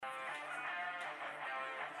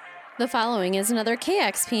The following is another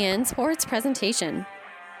KXPN Sports presentation.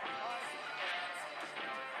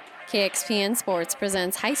 KXPN Sports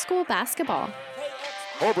presents high school basketball.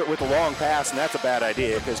 Holbert with the long pass, and that's a bad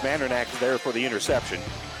idea because Mandernack is there for the interception.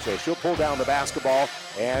 So she'll pull down the basketball,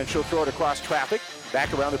 and she'll throw it across traffic.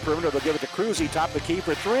 Back around the perimeter, they'll give it to Cruzy, top of the key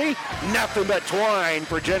for three. Nothing but twine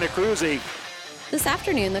for Jenna Cruzy. This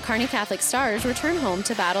afternoon, the Kearney Catholic Stars return home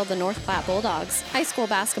to battle the North Platte Bulldogs. High school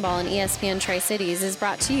basketball on ESPN Tri-Cities is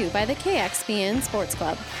brought to you by the KXPN Sports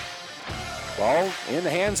Club. Ball in the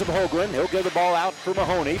hands of Hoagland. He'll give the ball out for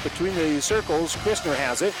Mahoney. Between the circles, Christner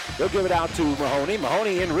has it. He'll give it out to Mahoney.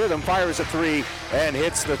 Mahoney in rhythm, fires a three, and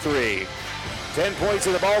hits the three. 10 points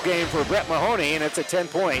in the ball game for Brett Mahoney, and it's a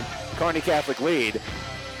 10-point Kearney Catholic lead.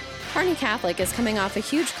 Kearney Catholic is coming off a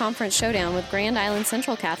huge conference showdown with Grand Island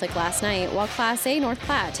Central Catholic last night, while Class A North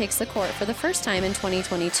Platte takes the court for the first time in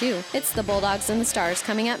 2022. It's the Bulldogs and the Stars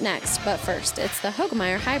coming up next, but first, it's the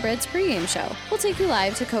Hoegemeyer Hybrids pregame show. We'll take you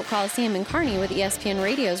live to Cope Coliseum in Kearney with ESPN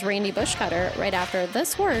Radio's Randy Bushcutter right after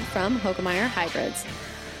this word from Hoegemeyer Hybrids.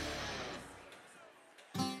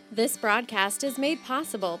 This broadcast is made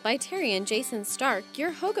possible by Terry and Jason Stark,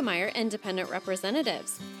 your Hoegemeyer Independent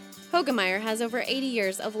Representatives. Hoegemeyer has over 80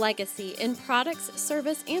 years of legacy in products,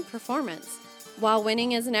 service, and performance. While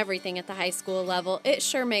winning isn't everything at the high school level, it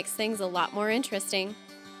sure makes things a lot more interesting.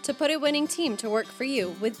 To put a winning team to work for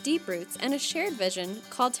you with deep roots and a shared vision,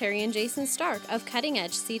 call Terry and Jason Stark of Cutting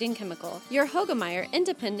Edge Seed and Chemical, your Hoegemeyer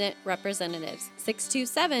Independent Representatives,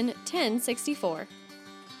 627-1064.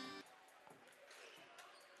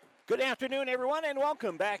 Good afternoon, everyone, and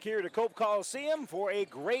welcome back here to Cope Coliseum for a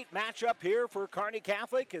great matchup here for Kearney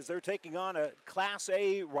Catholic as they're taking on a Class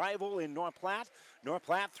A rival in North Platte. North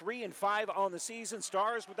Platte 3-5 on the season.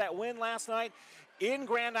 Stars with that win last night in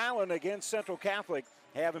Grand Island against Central Catholic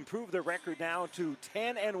have improved their record now to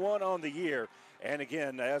 10-1 on the year. And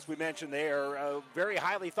again, as we mentioned, they are very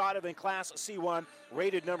highly thought of in Class C1,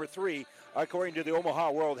 rated number 3, according to the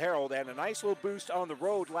Omaha World Herald, and a nice little boost on the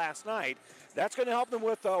road last night. That's going to help them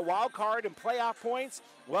with wild card and playoff points.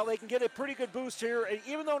 Well, they can get a pretty good boost here. And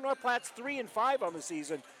even though North Platte's 3-5 on the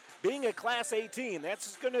season, being a Class A team,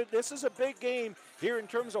 this is a big game here in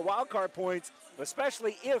terms of wild card points,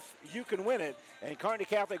 especially if you can win it. And Kearney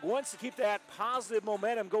Catholic wants to keep that positive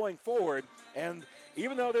momentum going forward. And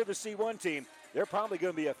even though they're the C1 team, they're probably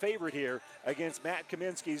going to be a favorite here against Matt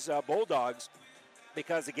Kaminsky's Bulldogs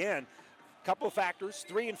because, again, a couple of factors.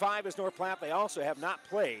 3-5 is North Platte. They also have not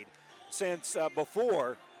played since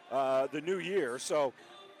before the new year. So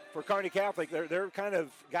for Kearney Catholic, they're kind of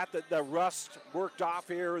got the rust worked off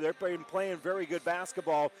here. They've been playing very good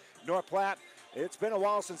basketball. North Platte, it's been a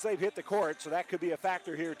while since they've hit the court, so that could be a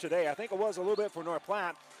factor here today. I think it was a little bit for North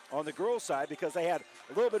Platte on the girls' side because they had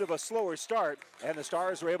a little bit of a slower start, and the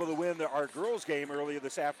Stars were able to win our girls' game earlier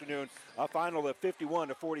this afternoon, a final of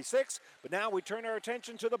 51-46. But now we turn our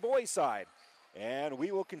attention to the boys' side, and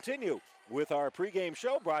we will continue with our pregame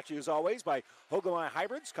show, brought to you as always by Hoegemeyer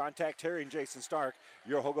Hybrids. Contact Terry and Jason Stark,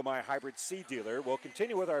 your Hoegemeyer Hybrid seed dealer. We'll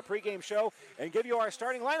continue with our pregame show and give you our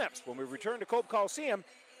starting lineups when we return to Cope Coliseum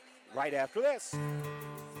right after this.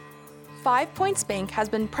 5 Points Bank has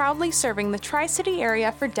been proudly serving the Tri-City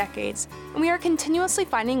area for decades, and we are continuously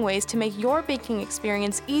finding ways to make your banking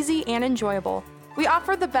experience easy and enjoyable. We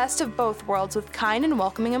offer the best of both worlds with kind and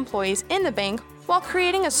welcoming employees in the bank while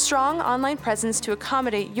creating a strong online presence to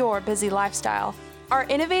accommodate your busy lifestyle. Our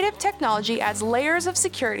innovative technology adds layers of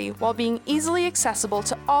security while being easily accessible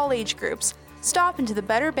to all age groups. Stop into the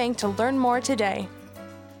Better Bank to learn more today.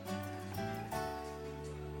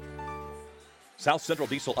 South Central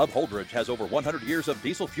Diesel of Holdridge has over 100 years of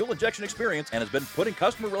diesel fuel injection experience and has been putting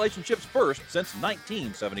customer relationships first since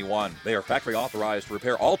 1971. They are factory authorized to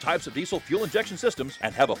repair all types of diesel fuel injection systems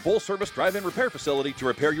and have a full-service drive-in repair facility to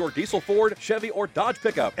repair your diesel Ford, Chevy, or Dodge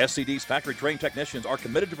pickup. SCD's factory-trained technicians are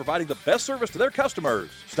committed to providing the best service to their customers.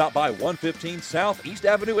 Stop by 115 South East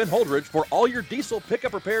Avenue in Holdridge for all your diesel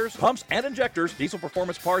pickup repairs, pumps and injectors, diesel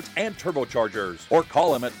performance parts, and turbochargers. Or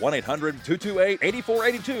call them at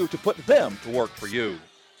 1-800-228-8482 to put them to work for you.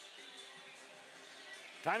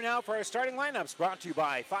 Time now for our starting lineups, brought to you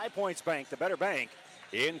by 5 Points Bank, the better bank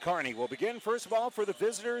in Kearney. We'll begin first of all for the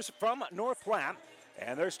visitors from North Platte,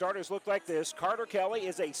 and their starters look like this. Carter Kelly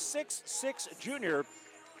is a 6'6" junior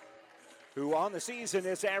who on the season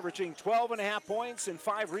is averaging 12.5 points and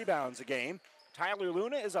 5 rebounds a game. Tyler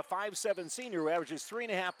Luna is a 5'7" senior who averages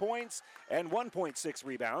 3.5 points and 1.6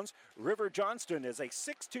 rebounds. River Johnston is a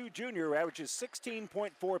 6'2" junior who averages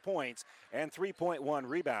 16.4 points and 3.1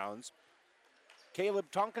 rebounds. Caleb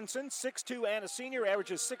Tonkinson, 6'2" and a senior,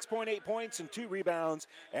 averages 6.8 points and 2 rebounds.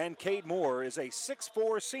 And Cade Moore is a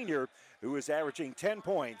 6'4" senior who is averaging 10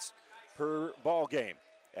 points per ball game.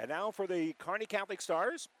 And now for the Kearney Catholic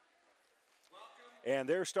Stars. And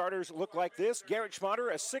their starters look like this. Garrett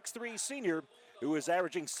Schmatter, a 6'3" senior who is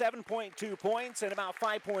averaging 7.2 points and about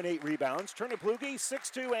 5.8 rebounds. Turner Plugi,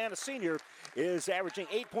 6'2" and a senior, is averaging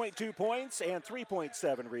 8.2 points and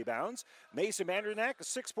 3.7 rebounds. Mason Mandernack, a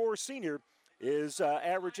 6'4" senior, is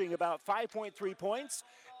averaging about 5.3 points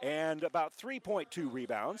and about 3.2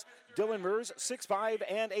 rebounds. Dylan Mers, 6'5"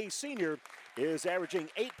 and a senior, is averaging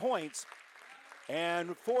 8 points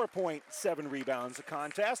and 4.7 rebounds a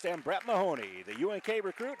contest. And Brett Mahoney, the UNK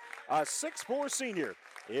recruit, a 6'4" senior,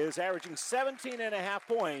 is averaging 17.5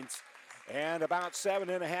 points and about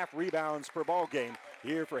 7.5 rebounds per ball game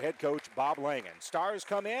here for head coach Bob Langen. Stars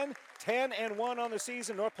come in 10-1 on the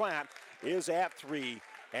season. North Platte is at 3-5.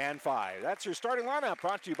 That's your starting lineup,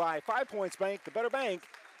 brought to you by 5 Points Bank, the better bank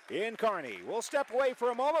in Kearney. We'll step away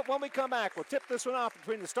for a moment. When we come back, we'll tip this one off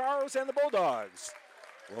between the Stars and the Bulldogs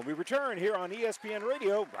when we return here on ESPN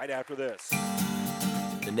Radio right after this.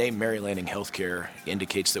 The name Mary Lanning Healthcare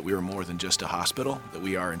indicates that we are more than just a hospital, that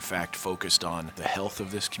we are in fact focused on the health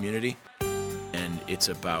of this community. And it's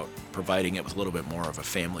about providing it with a little bit more of a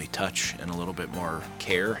family touch and a little bit more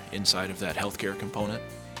care inside of that healthcare component.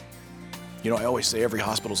 You know, I always say every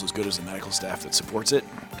hospital is as good as the medical staff that supports it,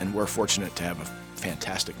 and we're fortunate to have a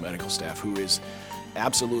fantastic medical staff who is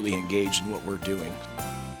absolutely engaged in what we're doing.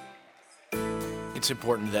 It's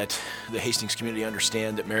important that the Hastings community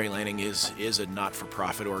understand that Mary Lanning is a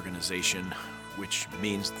not-for-profit organization, which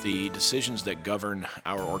means the decisions that govern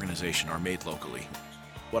our organization are made locally.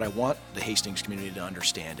 What I want the Hastings community to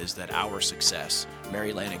understand is that our success,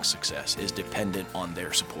 Mary Lanning's success, is dependent on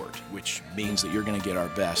their support, which means that you're going to get our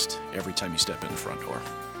best every time you step in the front door.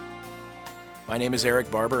 My name is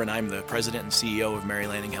Eric Barber, and I'm the president and CEO of Mary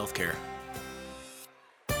Lanning Healthcare.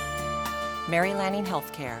 Mary Lanning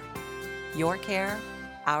Healthcare. Your care,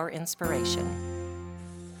 our inspiration.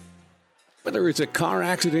 Whether it's a car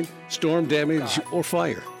accident, storm damage, or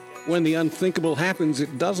fire, when the unthinkable happens,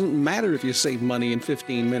 it doesn't matter if you save money in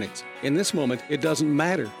 15 minutes. In this moment, it doesn't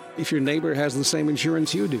matter if your neighbor has the same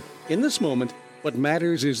insurance you do. In this moment, what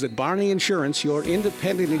matters is that Barney Insurance, your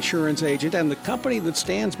independent insurance agent, and the company that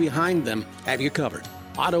stands behind them have you covered.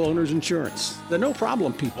 Auto Owners Insurance, the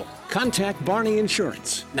no-problem people. Contact Barney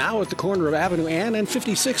Insurance, now at the corner of Avenue Ann and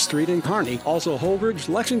 56th Street in Kearney, also Holdridge,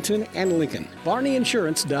 Lexington, and Lincoln.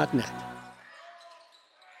 BarneyInsurance.net.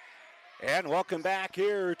 And welcome back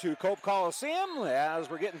here to Cope Coliseum as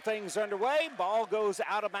we're getting things underway. Ball goes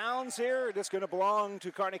out of bounds here. It is going to belong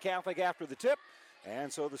to Kearney Catholic after the tip.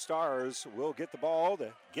 And so the Stars will get the ball to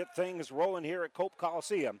get things rolling here at Cope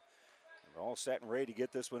Coliseum. We're all set and ready to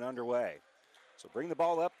get this one underway. So bring the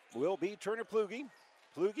ball up will be Turner Plugi.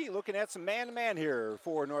 Plugi looking at some man-to-man here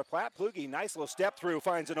for North Platte. Plugi, nice little step through,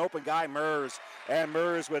 finds an open guy, Mers. And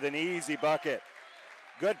Mers with an easy bucket.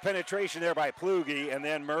 Good penetration there by Plugi, and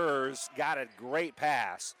then Mers got a great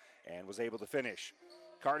pass and was able to finish.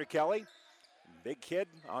 Carter Kelly, big kid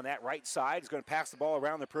on that right side, is going to pass the ball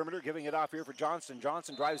around the perimeter, giving it off here for Johnson.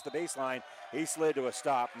 Johnson drives the baseline. He slid to a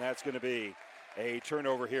stop, and that's going to be a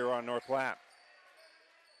turnover here on North Platte.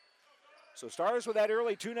 So Stars with that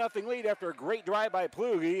early 2-0 lead after a great drive by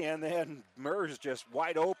Plugi, and then Mers just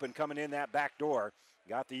wide open coming in that back door.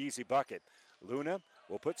 Got the easy bucket. Luna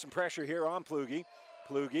will put some pressure here on Plugi.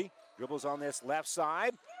 Plugi dribbles on this left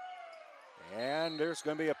side, and there's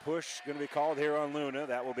going to be a push going to be called here on Luna.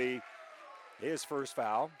 That will be his first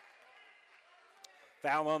foul.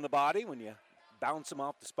 Foul on the body when you bounce him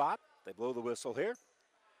off the spot. They blow the whistle here.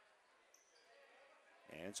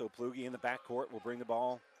 And so Plugi in the backcourt will bring the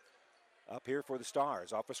ball up here for the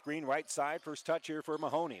Stars. Off a screen right side, first touch here for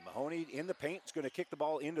Mahoney. Mahoney in the paint is going to kick the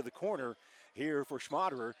ball into the corner here for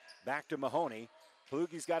Schmaderer. Back to Mahoney.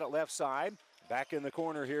 Plugi's got it left side. Back in the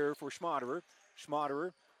corner here for Schmaderer.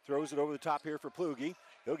 Schmaderer throws it over the top here for Plugi.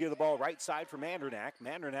 He'll give the ball right side for Mandernack.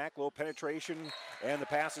 Mandernack, low penetration, and the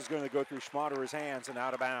pass is going to go through Schmaderer's hands and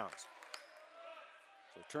out of bounds.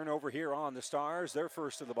 So turnover here on the Stars, their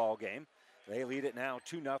first of the ball game. They lead it now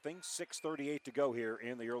 2-0, 6:38 to go here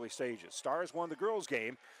in the early stages. Stars won the girls'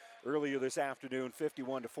 game earlier this afternoon,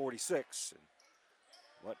 51-46.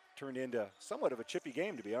 What turned into somewhat of a chippy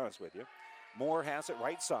game, to be honest with you. Moore has it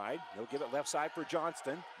right side. He'll give it left side for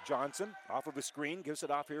Johnston. Johnson off of a screen, gives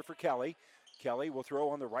it off here for Kelly. Kelly will throw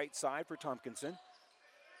on the right side for Tompkinson.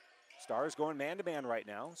 Stars going man-to-man right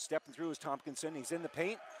now. Stepping through is Tompkinson. He's in the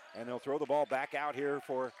paint, and he'll throw the ball back out here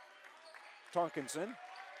for Tompkinson.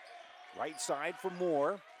 Right side for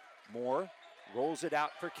Moore. Moore rolls it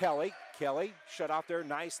out for Kelly. Kelly shut off there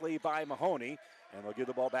nicely by Mahoney. And they'll give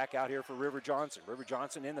the ball back out here for River Johnson. River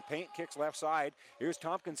Johnson in the paint, kicks left side. Here's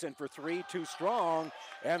Tompkinson for three, too strong.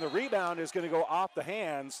 And the rebound is going to go off the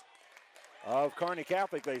hands of Kearney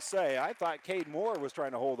Catholic, they say. I thought Cade Moore was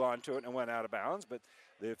trying to hold on to it and went out of bounds, but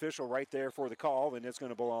the official right there for the call, and it's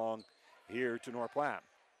going to belong here to North Platte.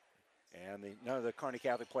 And none of the Kearney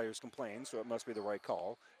Catholic players complain, so it must be the right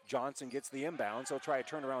call. Johnson gets the inbound, so he'll try a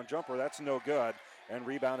turnaround jumper. That's no good, and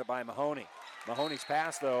rebounded by Mahoney. Mahoney's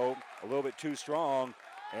pass, though, a little bit too strong,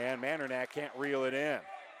 and Mandernack can't reel it in.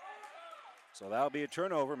 So that'll be a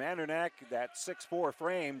turnover. Mandernack, that 6'4"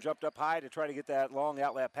 frame, jumped up high to try to get that long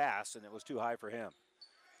outlet pass, and it was too high for him.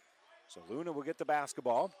 So Luna will get the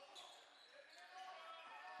basketball.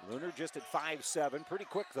 Luna just at 5'7", pretty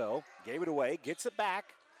quick, though. Gave it away, gets it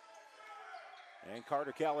back. And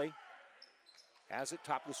Carter Kelly has it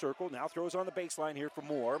top of the circle. Now throws on the baseline here for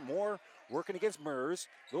Moore. Moore working against Mers.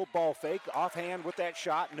 Little ball fake, offhand with that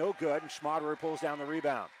shot, no good. And Schmaderer pulls down the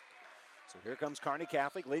rebound. So here comes Kearney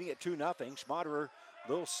Catholic leading at 2-0. Schmaderer,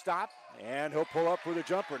 little stop, and he'll pull up with a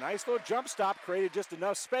jumper. Nice little jump stop, created just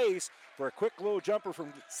enough space for a quick little jumper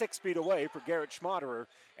from 6 feet away for Garrett Schmaderer.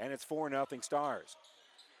 And it's 4-0 Stars.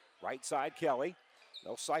 Right side, Kelly.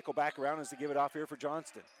 They'll cycle back around as they give it off here for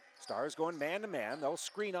Johnston. Stars going man-to-man. They'll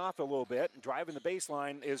screen off a little bit. Driving the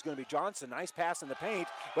baseline is going to be Johnson. Nice pass in the paint,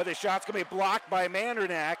 but the shot's going to be blocked by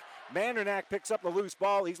Mandernack. Mandernack picks up the loose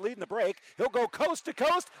ball. He's leading the break. He'll go coast to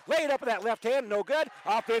coast. Lay it up with that left hand. No good.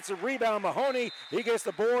 Offensive rebound, Mahoney. He gets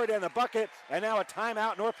the board and the bucket, and now a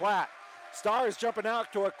timeout, North Platte. Stars jumping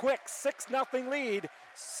out to a quick 6-0 lead.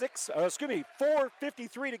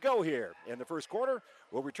 4:53 to go here in the first quarter.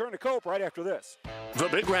 We'll return to Cope right after this. The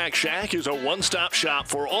Big Rack Shack is a one-stop shop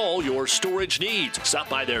for all your storage needs. Stop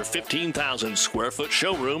by their 15,000 square foot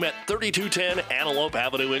showroom at 3210 Antelope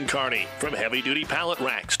Avenue in Kearney. From heavy-duty pallet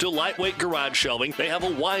racks to lightweight garage shelving, they have a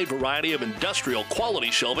wide variety of industrial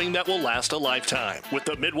quality shelving that will last a lifetime. With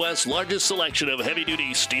the Midwest's largest selection of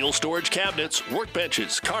heavy-duty steel storage cabinets,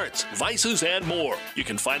 workbenches, carts, vices, and more. You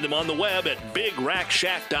can find them on the web at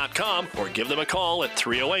BigRackShack.com or give them a call at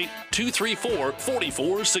 308-234-4464.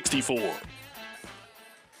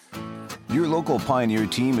 Your local Pioneer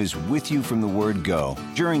team is with you from the word go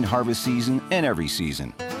during harvest season and every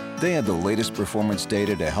season. They have the latest performance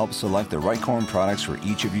data to help select the right corn products for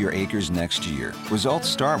each of your acres next year. Results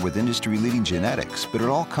start with industry-leading genetics, but it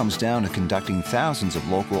all comes down to conducting thousands of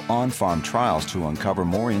local on-farm trials to uncover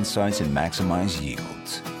more insights and maximize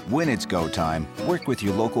yields. When it's go time, work with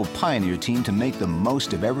your local Pioneer team to make the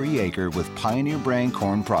most of every acre with Pioneer brand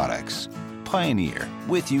corn products. Pioneer,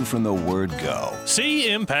 with you from the word go.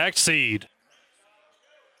 See Impact Seed.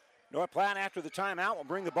 North Platte, after the timeout, will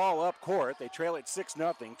bring the ball up court. They trail it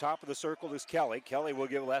 6-0. Top of the circle is Kelly. Kelly will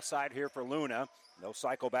give left side here for Luna. They'll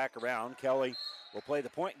cycle back around. Kelly will play the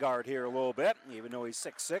point guard here a little bit, even though he's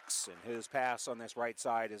 6'6", and his pass on this right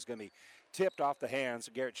side is going to be tipped off the hands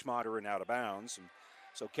of Garrett Schmaderer and out of bounds. And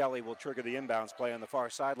so Kelly will trigger the inbounds play on the far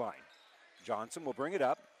sideline. Johnson will bring it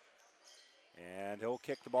up. And he'll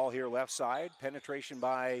kick the ball here left side. Penetration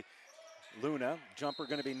by Luna. Jumper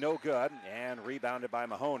going to be no good. And rebounded by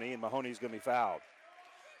Mahoney. And Mahoney's going to be fouled.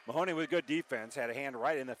 Mahoney with good defense. Had a hand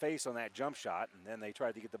right in the face on that jump shot. And then they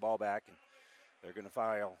tried to get the ball back. And they're going to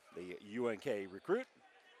foul the UNK recruit.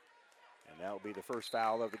 And that will be the first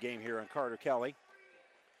foul of the game here on Carter Kelly.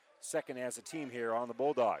 Second as a team here on the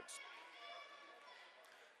Bulldogs.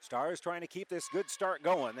 Stars trying to keep this good start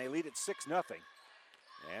going. They lead at 6-0.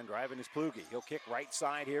 And driving is Plugi. He'll kick right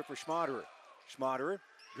side here for Schmaderer. Schmaderer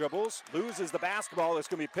dribbles, loses the basketball. It's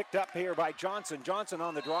going to be picked up here by Johnson. Johnson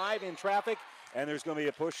on the drive in traffic, and there's going to be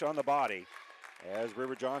a push on the body as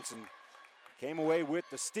River Johnson came away with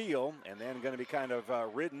the steal and then going to be kind of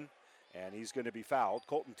ridden, and he's going to be fouled.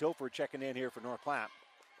 Colton Tilford checking in here for North Platte.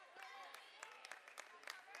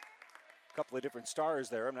 A couple of different stars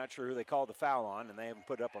there. I'm not sure who they called the foul on, and they haven't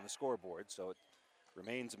put it up on the scoreboard, so it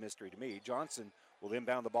remains a mystery to me. Johnson will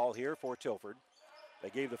inbound the ball here for Tilford.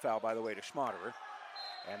 They gave the foul, by the way, to Schmaderer.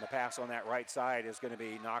 And the pass on that right side is going to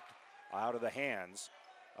be knocked out of the hands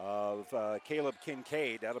of Caleb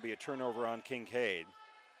Kincaid. That'll be a turnover on Kincaid.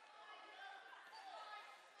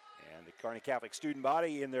 And the Kearney Catholic student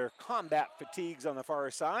body in their combat fatigues on the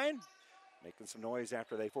far side, making some noise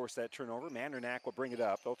after they forced that turnover. Mandernack will bring it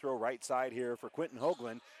up. They'll throw right side here for Quentin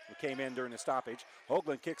Hoagland, who came in during the stoppage.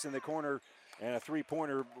 Hoagland kicks in the corner, and a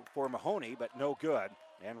three-pointer for Mahoney, but no good,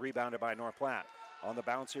 and rebounded by North Platte. On the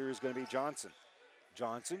bounce here is going to be Johnson.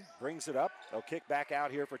 Johnson brings it up. They'll kick back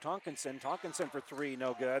out here for Tonkinson. Tonkinson for three,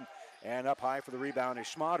 no good. And up high for the rebound is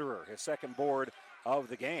Schmaderer, his second board of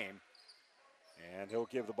the game. And he'll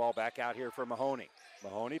give the ball back out here for Mahoney.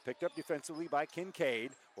 Mahoney picked up defensively by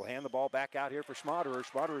Kincaid. Will hand the ball back out here for Schmaderer.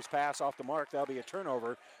 Schmaderer's pass off the mark. That'll be a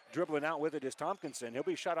turnover. Dribbling out with it is Tompkinson. He'll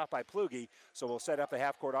be shut off by Plugi, so we'll set up a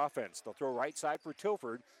half-court offense. They'll throw right side for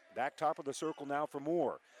Tilford. Back top of the circle now for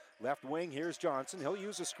Moore. Left wing, here's Johnson. He'll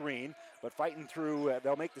use a screen, but fighting through,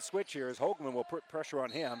 they'll make the switch here as Hoagland will put pressure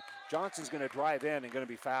on him. Johnson's going to drive in and going to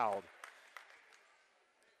be fouled.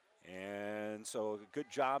 And so a good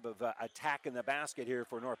job of attacking the basket here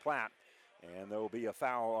for North Platte. And there will be a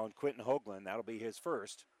foul on Quentin Hoagland. That'll be his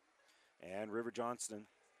first. And River Johnston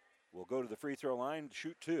will go to the free throw line to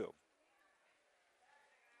shoot 2.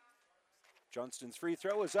 Johnston's free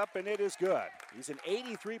throw is up, and it is good. He's an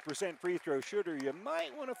 83% free throw shooter. You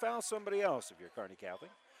might want to foul somebody else if you're Kearney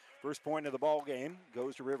Catholic. First point of the ball game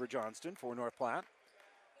goes to River Johnston for North Platte,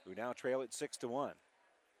 who now trail it 6-1.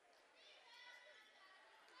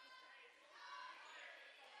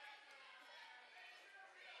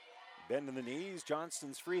 Bending the knees,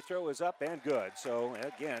 Johnston's free throw is up and good. So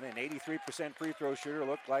again, an 83% free throw shooter.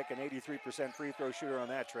 Looked like an 83% free throw shooter on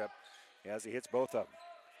that trip as he hits both of them.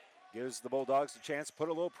 Gives the Bulldogs a chance to put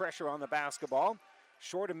a little pressure on the basketball.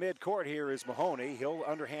 Short of midcourt here is Mahoney. He'll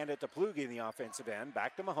underhand it to Plugi in the offensive end.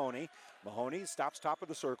 Back to Mahoney. Mahoney stops top of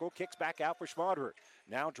the circle, kicks back out for Schmaderer.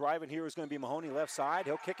 Now driving here is going to be Mahoney left side.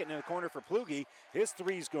 He'll kick it in the corner for Plugi. His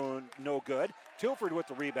three's going no good. Tilford with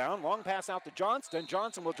the rebound. Long pass out to Johnston.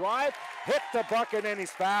 Johnson will drive, hit the bucket, and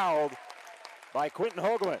he's fouled by Quentin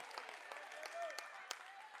Hoagland.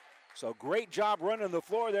 So great job running the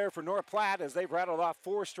floor there for North Platte as they've rattled off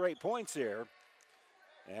 4 straight points here.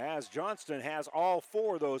 As Johnston has all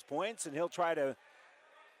 4 of those points, and he'll try to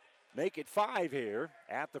make it 5 here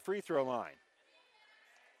at the free throw line.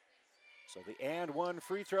 So the and one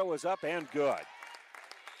free throw is up and good.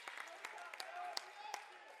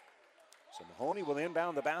 So Mahoney will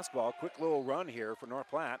inbound the basketball. Quick little run here for North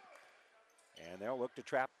Platte. And they'll look to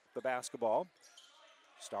trap the basketball.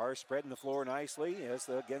 Stars spreading the floor nicely. As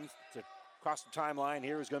again, to cross the timeline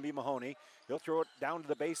here is going to be Mahoney. He'll throw it down to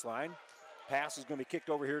the baseline. Pass is going to be kicked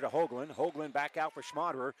over here to Hoagland. Hoagland back out for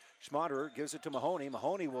Schmaderer. Schmaderer gives it to Mahoney.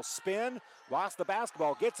 Mahoney will spin, lost the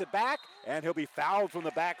basketball, gets it back, and he'll be fouled from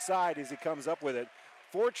the backside as he comes up with it.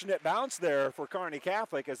 Fortunate bounce there for Kearney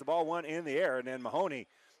Catholic as the ball went in the air, and then Mahoney,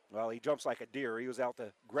 well, he jumps like a deer. He was out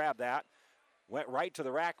to grab that, went right to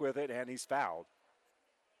the rack with it, and he's fouled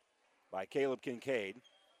by Caleb Kincaid.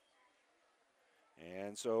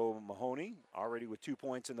 And so Mahoney already with 2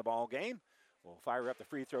 points in the ball game. We'll fire up the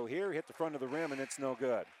free throw here, hit the front of the rim, and it's no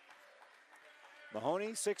good. Mahoney,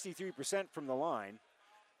 63% from the line.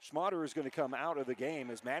 Schmaderer is going to come out of the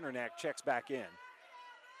game as Mandernack checks back in.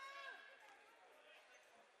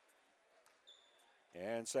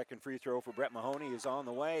 And second free throw for Brett Mahoney is on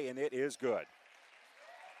the way, and it is good.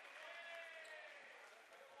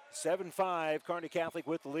 7-5, Kearney Catholic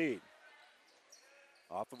with the lead.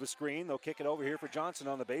 Off of a screen, they'll kick it over here for Johnson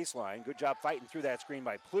on the baseline. Good job fighting through that screen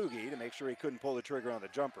by Plugi to make sure he couldn't pull the trigger on the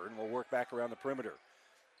jumper, and we'll work back around the perimeter.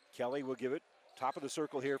 Kelly will give it top of the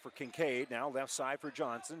circle here for Kincaid. Now left side for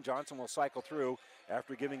Johnson. Johnson will cycle through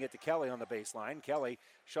after giving it to Kelly on the baseline. Kelly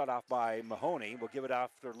shut off by Mahoney. Will give it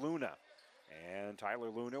off to Luna. And Tyler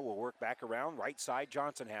Luna will work back around. Right side,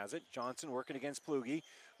 Johnson has it. Johnson working against Plugi.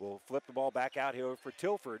 Will flip the ball back out here for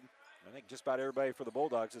Tilford. I think just about everybody for the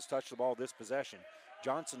Bulldogs has touched the ball this possession.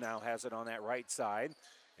 Johnson now has it on that right side.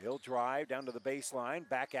 He'll drive down to the baseline,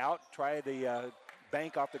 back out, try the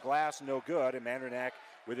bank off the glass, no good. And Mandernack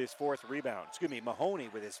with his 4th rebound. Mahoney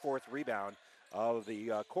with his 4th rebound of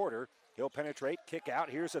the quarter. He'll penetrate, kick out.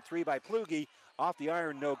 Here's a 3 by Plugi. Off the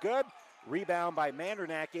iron, no good. Rebound by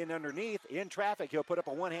Mandernack in underneath. In traffic, he'll put up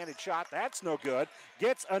a one-handed shot. That's no good.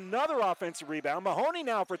 Gets another offensive rebound. Mahoney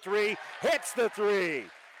now for 3. Hits the 3.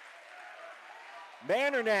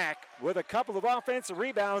 Mandernack with a couple of offensive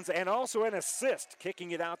rebounds and also an assist,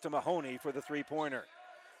 kicking it out to Mahoney for the 3-pointer.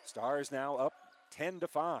 Stars now up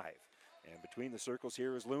 10-5. And between the circles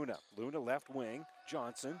here is Luna. Luna left wing.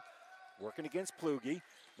 Johnson working against Plugi.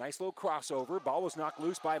 Nice little crossover. Ball was knocked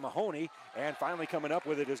loose by Mahoney. And finally coming up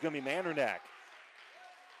with it is going to be Mandernack.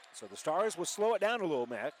 So the Stars will slow it down a little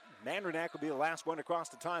bit. Mandernack will be the last one across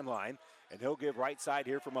the timeline. And he'll give right side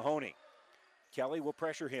here for Mahoney. Kelly will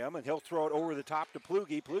pressure him, and he'll throw it over the top to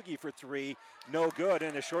Plugi. Plugi for 3, no good,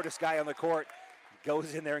 and the shortest guy on the court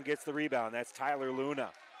goes in there and gets the rebound. That's Tyler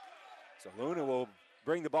Luna. So Luna will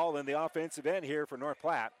bring the ball in the offensive end here for North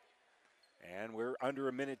Platte. And we're under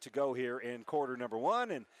a minute to go here in quarter number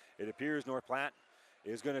 1, and it appears North Platte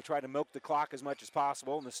is going to try to milk the clock as much as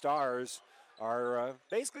possible, and the Stars are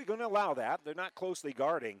basically going to allow that. They're not closely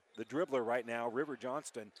guarding the dribbler right now, River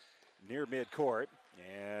Johnston, near midcourt,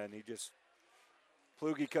 and he just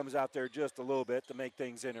Plugi comes out there just a little bit to make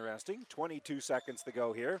things interesting. 22 seconds to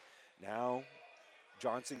go here. Now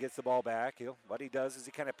Johnson gets the ball back. What he does is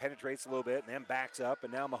he kind of penetrates a little bit and then backs up,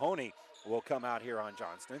 and now Mahoney will come out here on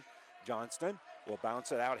Johnston. Johnston will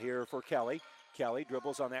bounce it out here for Kelly. Kelly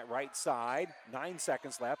dribbles on that right side. 9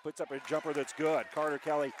 seconds left. Puts up a jumper that's good. Carter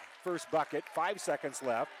Kelly, first bucket. 5 seconds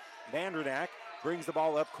left. Vandernack brings the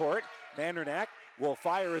ball up court. Vandernack will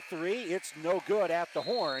fire a three. It's no good at the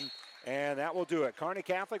horn, and that will do it. Kearney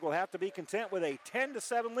Catholic will have to be content with a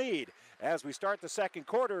 10-7 lead as we start the second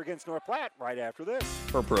quarter against North Platte right after this.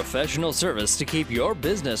 For professional service to keep your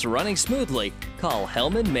business running smoothly, call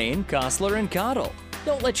Hellman, Maine, Kostler, and Cottle.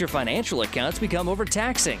 Don't let your financial accounts become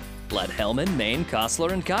overtaxing. Let Hellman, Maine,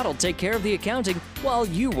 Kostler, and Cottle take care of the accounting while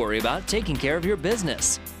you worry about taking care of your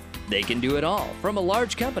business. They can do it all, from a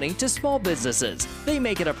large company to small businesses. They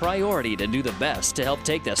make it a priority to do the best to help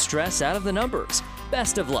take the stress out of the numbers.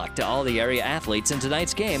 Best of luck to all the area athletes in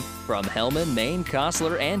tonight's game from Hellman, Maine,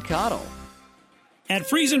 Kostler, and Cottle. At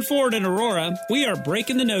Friesen Ford in Aurora, we are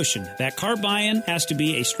breaking the notion that car buying has to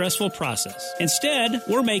be a stressful process. Instead,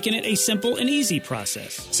 we're making it a simple and easy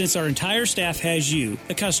process, since our entire staff has you,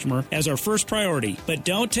 the customer, as our first priority. But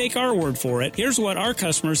don't take our word for it. Here's what our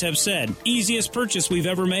customers have said. Easiest purchase we've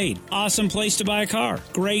ever made. Awesome place to buy a car.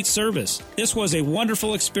 Great service. This was a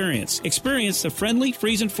wonderful experience. Experience the friendly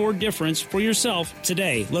Friesen Ford difference for yourself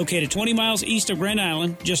today. Located 20 miles east of Grand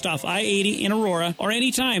Island, just off I-80 in Aurora, or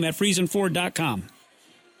anytime at FriesenFord.com.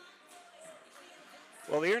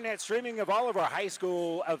 Well, the internet streaming of all of our high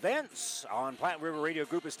school events on Platte River Radio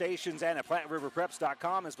Group of Stations and at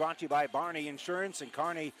PlatteRiverPreps.com is brought to you by Barney Insurance in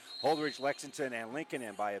Kearney, Holdridge, Lexington, and Lincoln.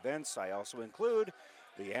 And by events, I also include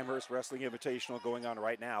the Amherst Wrestling Invitational going on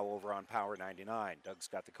right now over on Power 99. Doug's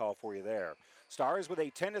got the call for you there. Stars with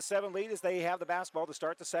a 10-7 lead as they have the basketball to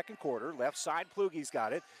start the second quarter. Left side, Plugi's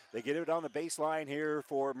got it. They get it on the baseline here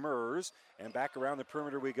for Mers, and back around the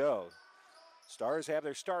perimeter we go. Stars have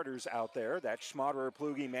their starters out there. That's Schmaderer,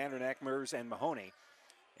 Plugi, Mandernack, Mers, and Mahoney.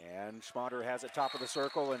 And Schmaderer has it top of the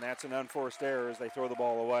circle, and that's an unforced error as they throw the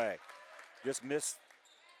ball away. Just missed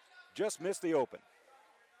the open.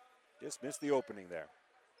 Just missed the opening there.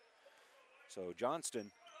 So Johnston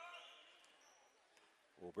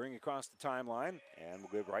will bring across the timeline, and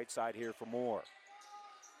we'll go right side here for Moore.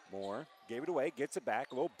 Moore gave it away, gets it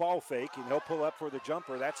back, a little ball fake, and he'll pull up for the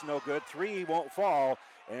jumper. That's no good. Three won't fall.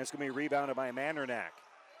 And it's going to be rebounded by Mandernack.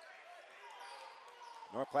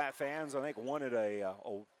 North Platte fans, I think, wanted a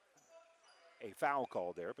foul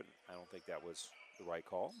call there, but I don't think that was the right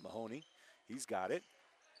call. Mahoney, he's got it.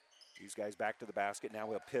 These guys back to the basket. Now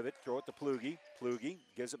we'll pivot, throw it to Plugi. Plugi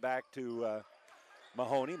gives it back to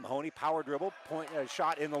Mahoney. Mahoney power dribble,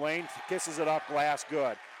 shot in the lane, kisses it off glass,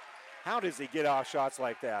 good. How does he get off shots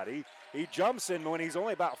like that? He jumps in when he's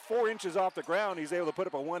only about 4 inches off the ground. He's able to put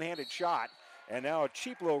up a one-handed shot. And now a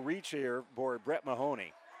cheap little reach here for Brett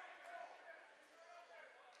Mahoney.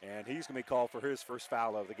 And he's going to be called for his first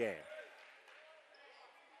foul of the game.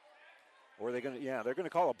 Or are they going to, they're going to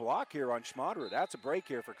call a block here on Schmaderer. That's a break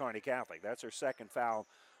here for Kearney Catholic. That's their second foul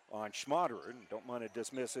on Schmaderer. Don't want to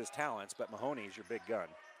dismiss his talents, but Mahoney's your big gun.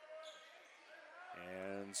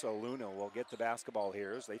 And so Luna will get the basketball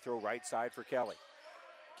here as they throw right side for Kelly.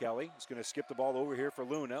 Kelly is going to skip the ball over here for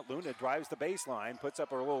Luna. Luna drives the baseline, puts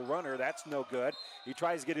up a little runner. That's no good. He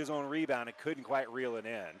tries to get his own rebound and couldn't quite reel it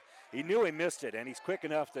in. He knew he missed it, and he's quick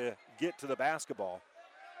enough to get to the basketball.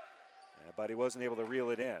 But he wasn't able to reel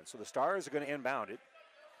it in. So the Stars are going to inbound it,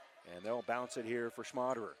 and they'll bounce it here for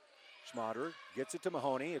Schmaderer. Schmaderer gets it to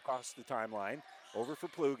Mahoney across the timeline. Over for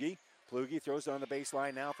Plugi. Plugi throws it on the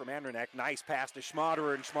baseline now for Mandernack. Nice pass to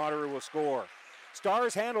Schmaderer, and Schmaderer will score.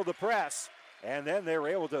 Stars handle the press. And then they were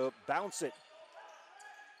able to bounce it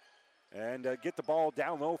and get the ball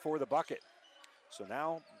down low for the bucket. So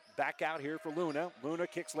now back out here for Luna. Luna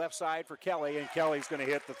kicks left side for Kelly, and Kelly's going to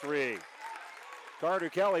hit the three. Carter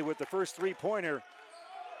Kelly with the first three-pointer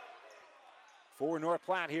for North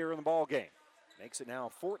Platte here in the ball game. Makes it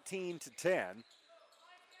now 14-10.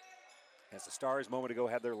 As the Stars a moment ago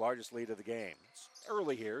had their largest lead of the game. It's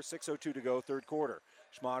early here, 6:02 to go, third quarter.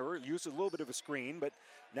 Schmaderer uses a little bit of a screen, but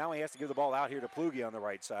now he has to give the ball out here to Plugi on the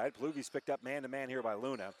right side. Plugi's picked up man-to-man here by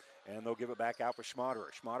Luna, and they'll give it back out for Schmaderer.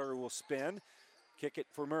 Schmaderer will spin, kick it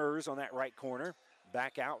for Mers on that right corner.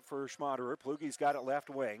 Back out for Schmaderer. Plugi's got it left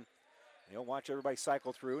wing. He'll watch everybody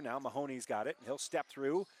cycle through. Now Mahoney's got it. He'll step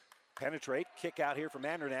through, penetrate, kick out here for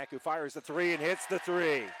Mandernack, who fires the three and hits the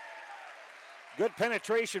three. Good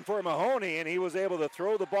penetration for Mahoney, and he was able to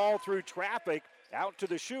throw the ball through traffic out to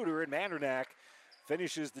the shooter, and Mandernack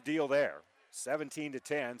finishes the deal there.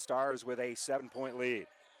 17-10, Stars with a 7-point lead.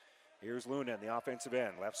 Here's Luna in the offensive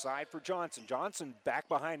end. Left side for Johnson. Johnson back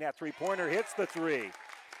behind that three-pointer, hits the three.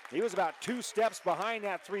 He was about 2 steps behind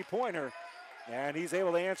that three-pointer, and he's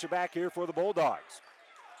able to answer back here for the Bulldogs.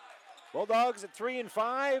 Bulldogs at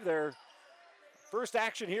 3-5. Their first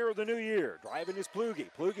action here of the new year. Driving is Plugi.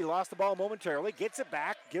 Plugi lost the ball momentarily, gets it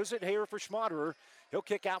back, gives it here for Schmaderer. He'll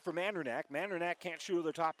kick out for Mandernack. Mandernack can't shoot at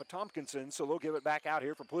the top of Tompkinson, so they'll give it back out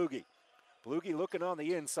here for Plugi. Plugi looking on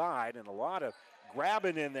the inside, and a lot of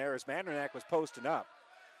grabbing in there as Mandernack was posting up.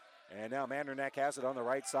 And now Mandernack has it on the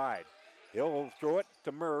right side. He'll throw it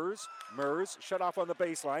to Mers. Mers shut off on the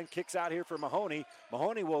baseline, kicks out here for Mahoney.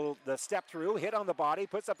 Mahoney will step through, hit on the body,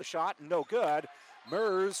 puts up the shot, no good.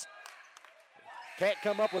 Mers can't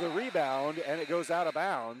come up with a rebound, and it goes out of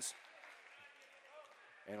bounds.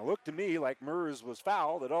 And it looked to me like Mers was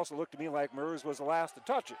fouled. It also looked to me like Mers was the last to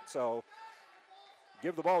touch it. So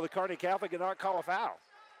give the ball to Kearney Catholic and not call a foul,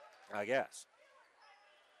 I guess.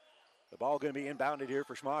 The ball going to be inbounded here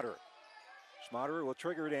for Schmaderer. Schmaderer will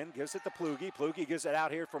trigger it in, gives it to Plugi. Plugi gives it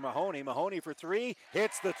out here for Mahoney. Mahoney for three,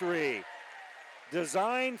 hits the three.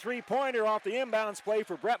 Design three-pointer off the inbounds play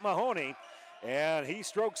for Brett Mahoney, and he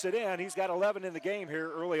strokes it in. He's got 11 in the game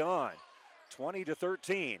here early on.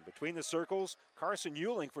 20-13 between the circles. Carson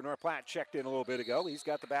Euling for North Platte checked in a little bit ago. He's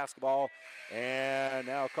got the basketball, and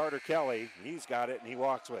now Carter Kelly, he's got it, and he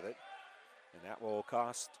walks with it. And that will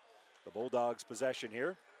cost the Bulldogs possession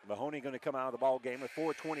here. Mahoney going to come out of the ball game with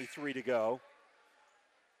 4:23 to go.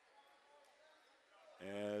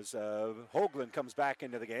 As Hoagland comes back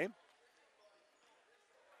into the game.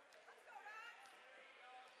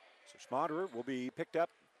 So Schmaderer will be picked up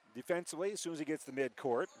defensively as soon as he gets to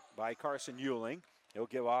midcourt by Carson Euling. He'll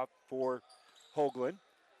give off for Hoagland.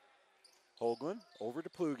 Hoagland over to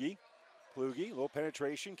Plugi. Plugi, little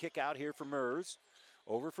penetration, kick out here for Mers.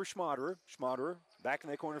 Over for Schmaderer. Schmaderer back in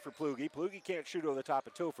the corner for Plugi. Plugi can't shoot over the top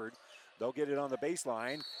of Tilford. They'll get it on the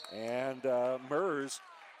baseline, and Mers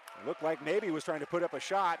looked like maybe was trying to put up a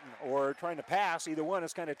shot or trying to pass. Either one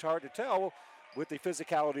is kind of hard to tell with the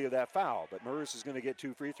physicality of that foul, but Mers is going to get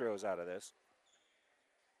 2 free throws out of this.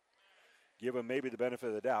 Give him maybe the benefit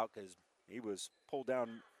of the doubt because he was pulled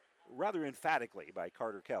down rather emphatically by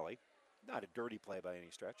Carter Kelly. Not a dirty play by any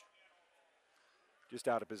stretch. Just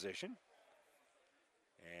out of position.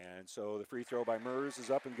 And so the free throw by Mers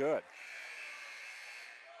is up and good.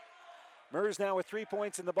 Mers now with 3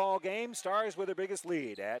 points in the ball game. Stars with their biggest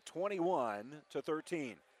lead at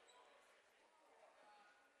 21-13.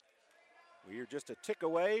 We are just a tick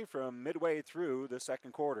away from midway through the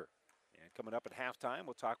second quarter. And coming up at halftime,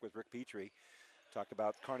 we'll talk with Rick Petrie. Talk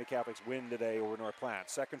about Kearney Catholic's win today over North Platte.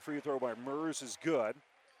 Second free throw by Mers is good.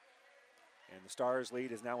 And the Stars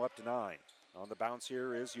lead is now up to 9. On the bounce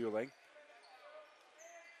here is Euling.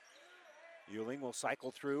 Euling will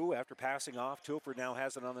cycle through after passing off. Tilford now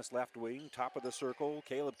has it on this left wing. Top of the circle.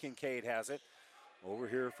 Caleb Kincaid has it. Over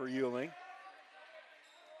here for Euling.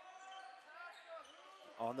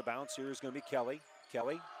 On the bounce here is going to be Kelly.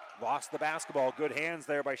 Kelly lost the basketball. Good hands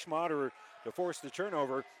there by Schmaderer to force the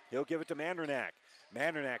turnover. He'll give it to Mandernack.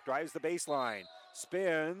 Mandernack drives the baseline.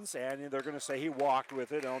 Spins, and they're going to say he walked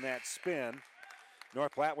with it on that spin.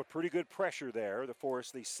 North Platte with pretty good pressure there to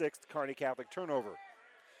force the 6th Kearney Catholic turnover.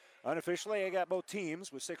 Unofficially, I got both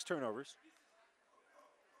teams with 6 turnovers.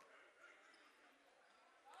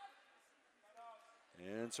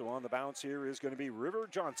 And so on the bounce here is going to be River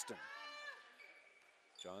Johnston.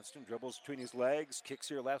 Johnston dribbles between his legs, kicks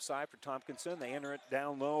here left side for Tompkinson. They enter it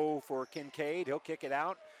down low for Kincaid. He'll kick it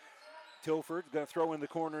out. Tilford going to throw in the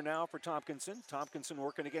corner now for Tompkinson. Tompkinson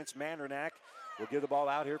working against Mandernack. Will give the ball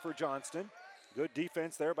out here for Johnston. Good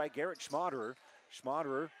defense there by Garrett Schmaderer.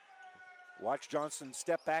 Schmaderer, watch Johnston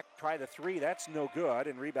step back, try the 3. That's no good,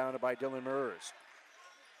 and rebounded by Dylan Mers.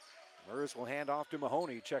 Mers will hand off to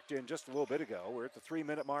Mahoney, checked in just a little bit ago. We're at the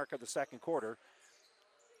 3-minute mark of the second quarter.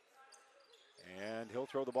 And he'll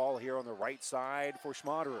throw the ball here on the right side for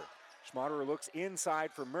Schmaderer. Schmaderer looks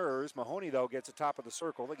inside for Mers. Mahoney, though, gets the top of the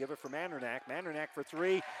circle. They give it for Mandernack. Mandernack for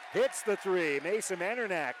 3. Hits the 3. Mason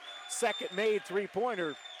Mandernack, second made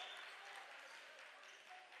three-pointer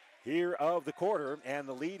here of the quarter. And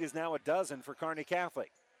the lead is now a dozen for Kearney Catholic.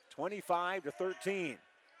 25-13.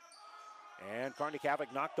 And Kearney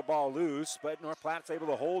Catholic knocked the ball loose, but North Platte's able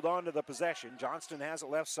to hold on to the possession. Johnston has it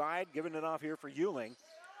left side, giving it off here for Euling.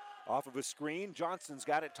 Off of a screen, Johnston's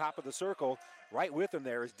got it top of the circle. Right with him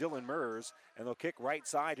there is Dylan Mers, and they'll kick right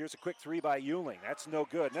side. Here's a quick 3 by Euling. That's no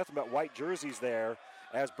good. Nothing but white jerseys there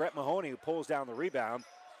as Brett Mahoney pulls down the rebound.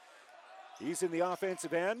 He's in the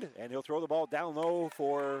offensive end, and he'll throw the ball down low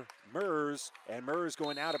for Mers, and Mers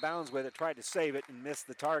going out of bounds with it, tried to save it and missed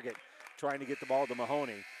the target, trying to get the ball to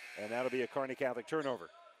Mahoney, and that'll be a Kearney Catholic turnover.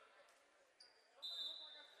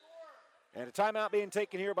 And a timeout being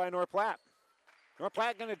taken here by North Platte. North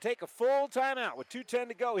Platte going to take a full timeout with 2:10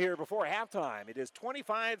 to go here before halftime. It is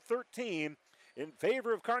 25-13 in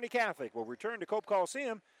favor of Kearney Catholic. We'll return to Cope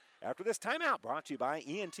Coliseum after this timeout, brought to you by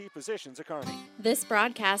ENT Physicians at Kearney. This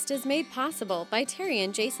broadcast is made possible by Terry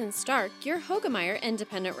and Jason Stark, your Hogemeyer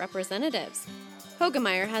Independent Representatives.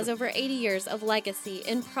 Hogemeyer has over 80 years of legacy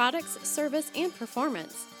in products, service, and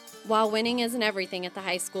performance. While winning isn't everything at the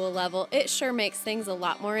high school level, it sure makes things a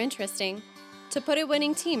lot more interesting. To put a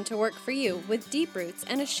winning team to work for you with deep roots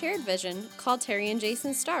and a shared vision, call Terry and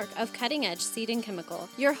Jason Stark of Cutting Edge Seed and Chemical,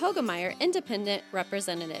 your Hogemeyer Independent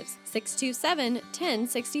Representatives,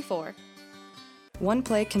 627-1064. One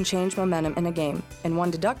play can change momentum in a game, and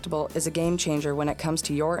one deductible is a game changer when it comes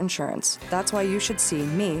to your insurance. That's why you should see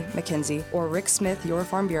me, Mackenzie, or Rick Smith, your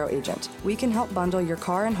Farm Bureau agent. We can help bundle your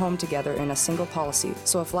car and home together in a single policy,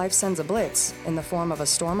 so if life sends a blitz, in the form of a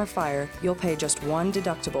storm or fire, you'll pay just one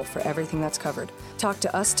deductible for everything that's covered. Talk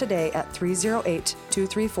to us today at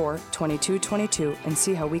 308-234-2222 and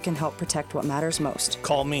see how we can help protect what matters most.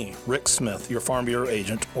 Call me, Rick Smith, your Farm Bureau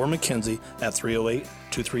agent, or Mackenzie at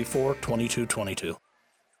 308-234-2222.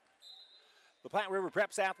 The Platte River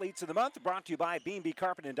Preps Athletes of the Month brought to you by B&B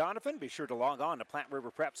Carpet and Donovan. Be sure to log on to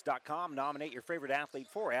PlatteRiverPreps.com. Nominate your favorite athlete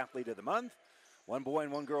for Athlete of the Month. One boy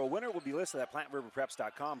and one girl winner will be listed at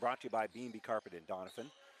PlatteRiverPreps.com. Brought to you by B&B Carpet and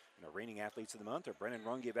Donovan. And our reigning Athletes of the Month are Brennan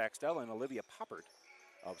Runge of Axtella and Olivia Poppert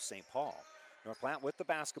of St. Paul. North Platte with the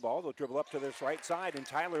basketball. They'll dribble up to this right side, and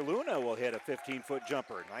Tyler Luna will hit a 15-foot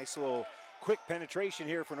jumper. Nice little quick penetration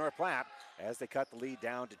here for North Platte as they cut the lead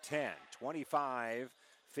down to 10. 25-15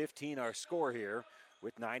 our score here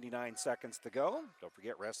with 99 seconds to go. Don't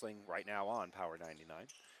forget wrestling right now on Power 99.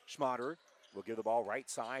 Schmatter will give the ball right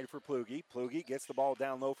side for Plugi. Plugi gets the ball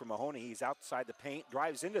down low for Mahoney. He's outside the paint,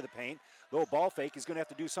 drives into the paint. Little ball fake. He's going to have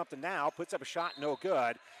to do something now. Puts up a shot, no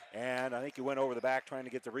good. And I think he went over the back trying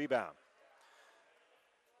to get the rebound.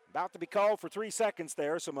 About to be called for 3 seconds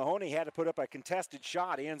there, so Mahoney had to put up a contested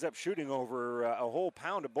shot. He ends up shooting over a whole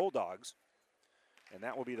pound of Bulldogs. And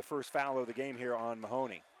that will be the first foul of the game here on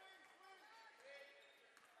Mahoney.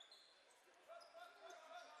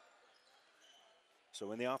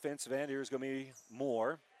 So in the offensive end, here's going to be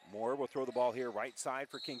Moore. Moore will throw the ball here right side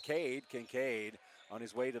for Kincaid. Kincaid on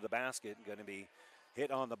his way to the basket, going to be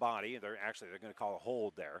hit on the body. They're going to call a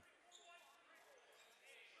hold there.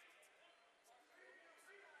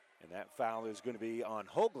 And that foul is going to be on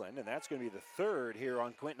Hoagland, and that's going to be the third here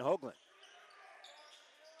on Quentin Hoagland.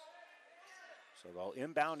 So they'll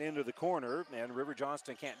inbound into the corner, and River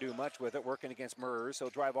Johnston can't do much with it, working against Murs. He'll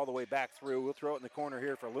drive all the way back through. We'll throw it in the corner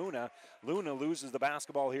here for Luna. Luna loses the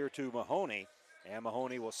basketball here to Mahoney, and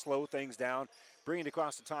Mahoney will slow things down, bring it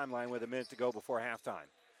across the timeline with a minute to go before halftime.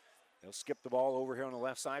 They'll skip the ball over here on the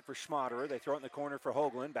left side for Schmaderer. They throw it in the corner for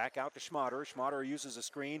Hoagland. Back out to Schmaderer. Schmaderer uses a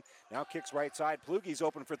screen. Now kicks right side. Plugi's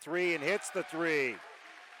open for three and hits the three.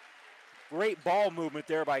 Great ball movement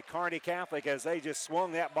there by Kearney Catholic as they just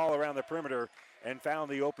swung that ball around the perimeter and found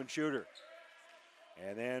the open shooter.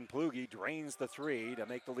 And then Plugi drains the three to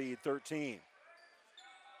make the lead 13.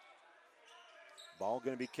 Ball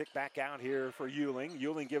going to be kicked back out here for Euling.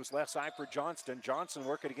 Euling gives left side for Johnston. Johnson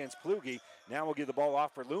working against Plugi. Now we'll give the ball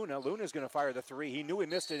off for Luna. Luna's going to fire the three. He knew he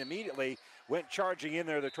missed it immediately. Went charging in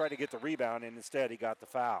there to try to get the rebound, and instead he got the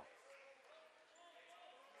foul.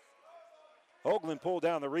 Hoagland pulled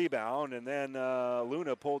down the rebound, and then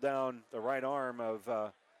Luna pulled down the right arm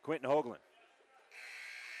of Quentin Hoagland.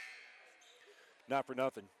 Not for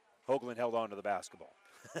nothing, Hoagland held on to the basketball.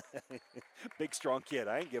 Big, strong kid.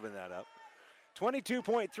 I ain't giving that up.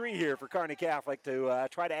 22.3 here for Kearney Catholic to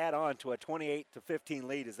try to add on to a 28-15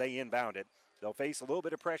 lead as they inbound it. They'll face a little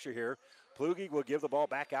bit of pressure here. Plugi will give the ball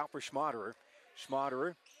back out for Schmaderer.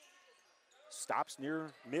 Schmaderer stops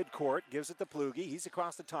near midcourt, gives it to Plugi. He's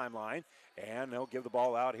across the timeline, and they'll give the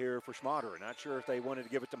ball out here for Schmaderer. Not sure if they wanted to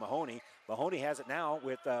give it to Mahoney. Mahoney has it now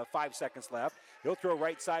with 5 seconds left. He'll throw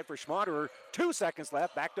right side for Schmaderer. 2 seconds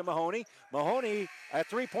left. Back to Mahoney. Mahoney, a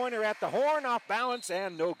three-pointer at the horn, off balance,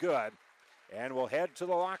 and no good. And we'll head to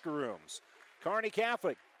the locker rooms. Kearney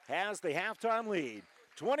Catholic has the halftime lead,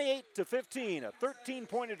 28-15, a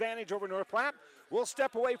 13-point advantage over North Platte. We'll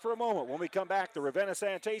step away for a moment. When we come back, the Ravenna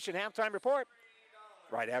Sanitation halftime report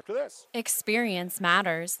right after this. Experience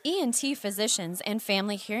matters. ENT Physicians and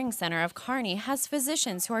Family Hearing Center of Kearney has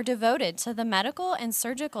physicians who are devoted to the medical and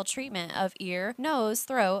surgical treatment of ear, nose,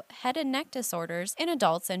 throat, head and neck disorders in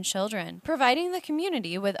adults and children, providing the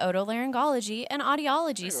community with otolaryngology and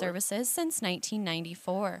audiology services since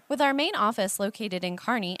 1994. With our main office located in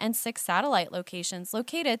Kearney and 6 satellite locations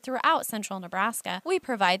located throughout central Nebraska, we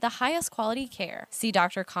provide the highest quality care. See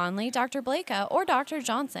Dr. Conley, Dr. Blaka, or Dr.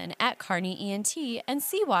 Johnson at Kearney ENT and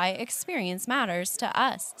see why experience matters to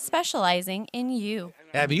us, specializing in you.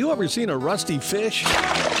 Have you ever seen a rusty fish?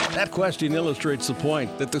 That question illustrates the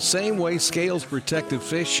point that the same way scales protect a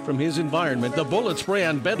fish from his environment, the bullet spray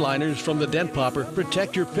on bed liners from the Dent Popper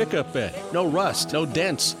protect your pickup bed. No rust, no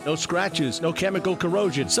dents, no scratches, no chemical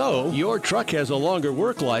corrosion. So your truck has a longer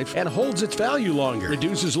work life and holds its value longer,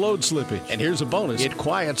 reduces load slippage. And here's a bonus, it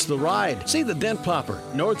quiets the ride. See the Dent Popper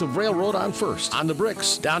north of Railroad on 1st, on the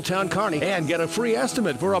Bricks, downtown Kearney, and get a free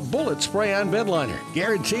estimate for a bullet spray on bed liner.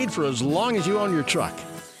 Guaranteed for as long as you own your truck.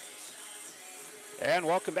 And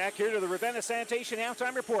welcome back here to the Ravenna Sanitation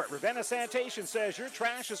Halftime Report. Ravenna Sanitation says your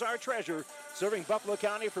trash is our treasure, serving Buffalo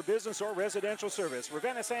County for business or residential service.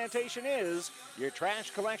 Ravenna Sanitation is your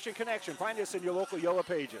trash collection connection. Find us in your local Yellow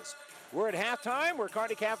Pages. We're at halftime where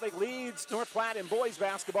Kearney Catholic leads North Platte in boys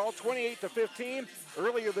basketball 28-15.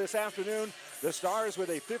 Earlier this afternoon, the Stars with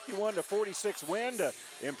a 51-46 win to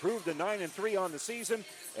improve to 9-3 on the season.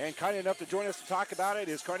 And kind enough to join us to talk about it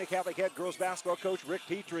is Kearney Catholic head girls basketball coach Rick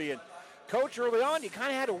Petrie. And Coach, early on, you kind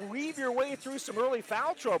of had to weave your way through some early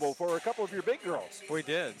foul trouble for a couple of your big girls. We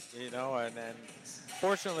did, and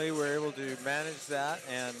fortunately we were able to manage that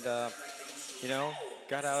and,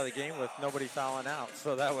 got out of the game with nobody fouling out.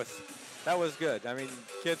 So that was good. I mean,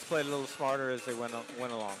 kids played a little smarter as they went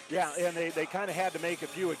along. Yeah, and they kind of had to make a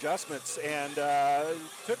few adjustments, and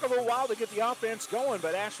took a little while to get the offense going,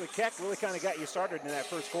 but Ashley Keck really kind of got you started in that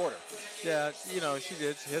first quarter. Yeah, she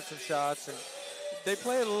did. She hit some shots, and they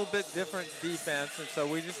play a little bit different defense, and so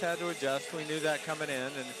we just had to adjust. We knew that coming in,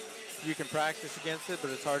 and you can practice against it,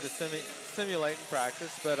 but it's hard to simulate in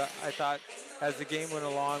practice. But I thought as the game went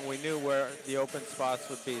along, we knew where the open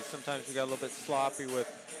spots would be. Sometimes we got a little bit sloppy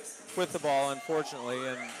with the ball, unfortunately,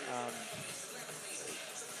 and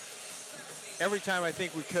every time I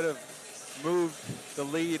think we could have moved the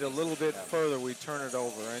lead a little bit further, we turn it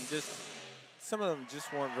over, and just some of them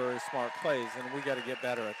just weren't very smart plays, and we got to get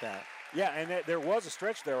better at that. Yeah, and there was a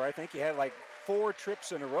stretch there. I think you had like 4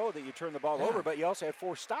 trips in a row that you turned the ball over, but you also had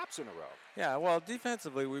 4 stops in a row. Yeah, well,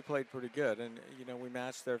 defensively we played pretty good, and we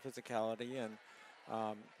matched their physicality, and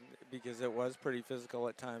because it was pretty physical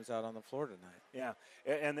at times out on the floor tonight. Yeah,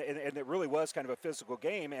 and it really was kind of a physical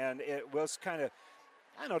game, and it was kind of,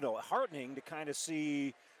 I don't know, heartening to kind of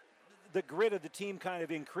see the grit of the team kind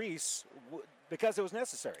of increase because it was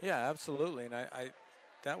necessary. Yeah, absolutely, and I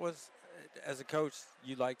that was, as a coach,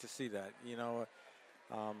 you'd like to see that.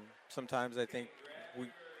 Sometimes I think we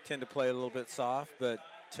tend to play a little bit soft, but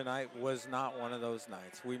tonight was not one of those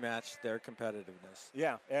nights. We matched their competitiveness.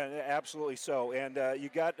 Yeah, and absolutely so. And you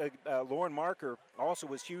got Lauren Marker also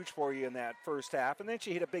was huge for you in that first half, and then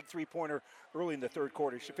she hit a big three-pointer early in the third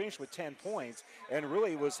quarter. She finished with 10 points, and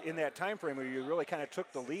really was in that time frame where you really kind of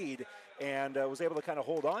took the lead and was able to kind of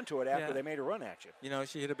hold on to it after they made a run at you.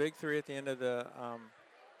 She hit a big three at the end of the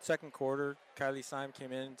second quarter. Kylie Syme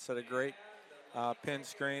came in, set a great pin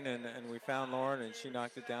screen, and we found Lauren, and she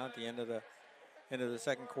knocked it down at the end of the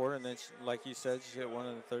second quarter. And then, like you said, she hit one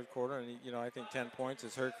in the third quarter, and I think 10 points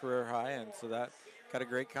is her career high, and so that got a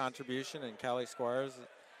great contribution. And Callie Squires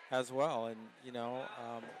as well, and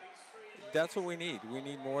that's what we need. We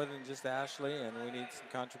need more than just Ashley, and we need some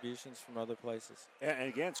contributions from other places. And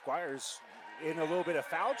again, Squires in a little bit of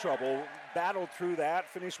foul trouble, battled through that,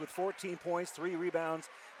 finished with 14 points, 3 rebounds,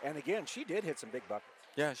 and again, she did hit some big buckets.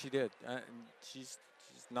 Yeah, she did. She's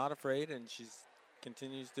not afraid, and she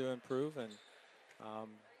continues to improve. And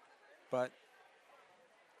but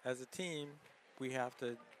as a team, we have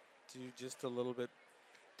to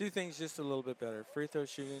do things just a little bit better. Free throw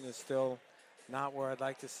shooting is still not where I'd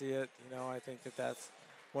like to see it. I think that's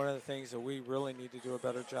one of the things that we really need to do a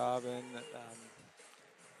better job in.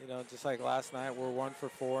 Just like last night, we're 1 for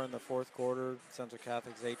 4 in the fourth quarter. Central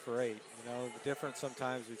Catholic's 8 for 8. The difference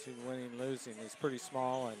sometimes between winning and losing is pretty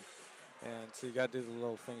small, and so you got to do the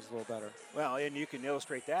little things a little better. Well, and you can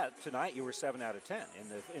illustrate that tonight. You were 7 out of 10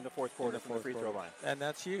 in the fourth quarter from the free throw line, and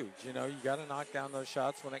that's huge. You got to knock down those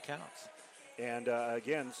shots when it counts. And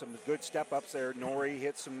again, some good step ups there. Nori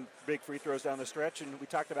hit some big free throws down the stretch, and we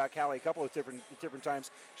talked about Callie a couple of different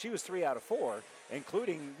times. She was 3 out of 4,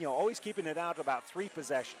 including always keeping it out about 3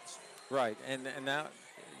 possessions. Right, and that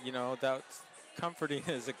that comforting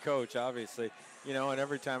as a coach, obviously. You know, and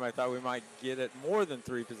every time I thought we might get it more than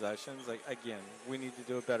 3 possessions, like, again, we need to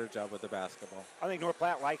do a better job with the basketball. I think North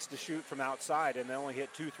Platte likes to shoot from outside, and they only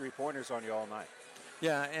hit 2 3-pointers on you all night.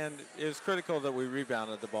 Yeah, and it was critical that we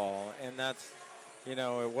rebounded the ball, and that's, you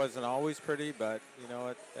know, it wasn't always pretty, but, you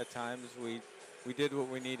know, at times we did what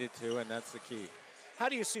we needed to, and that's the key. How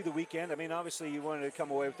do you see the weekend? I mean, obviously you wanted to come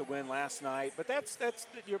away with the win last night, but that's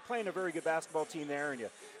you're playing a very good basketball team there, and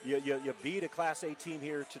you beat a Class A team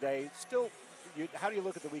here today. Still, how do you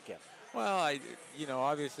look at the weekend? Well, you know,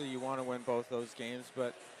 obviously you want to win both those games,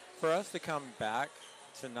 but for us to come back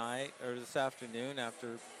tonight or this afternoon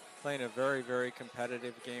after playing a very, very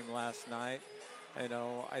competitive game last night, you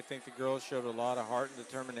know, I think the girls showed a lot of heart and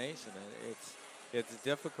determination. It's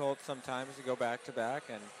difficult sometimes to go back-to-back,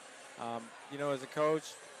 and you know, as a coach,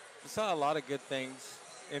 you saw a lot of good things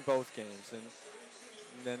in both games. And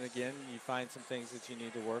then again, you find some things that you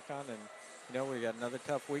need to work on. And, you know, we got another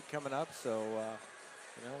tough week coming up. So,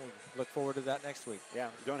 you know, we look forward to that next week. Yeah,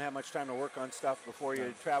 you don't have much time to work on stuff before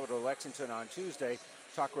you travel to Lexington on Tuesday.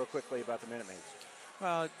 Talk real quickly about the Minute Maids.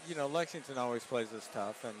 Well, you know, Lexington always plays us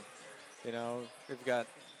tough. And, you know, we've got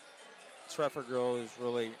Treffer girl who's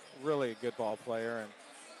really, really a good ball player. And,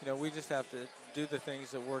 you know, we just have to do the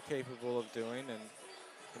things that we're capable of doing, and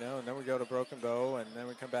you know, and then we go to Broken Bow, and then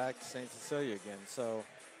we come back to St. Cecilia again. So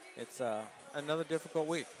it's another difficult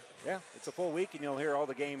week. Yeah, it's a full week, and you'll hear all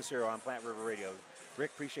the games here on Platte River Radio.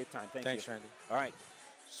 Rick, appreciate the time. Thanks, Randy. All right.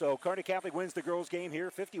 So Kearney Catholic wins the girls' game here,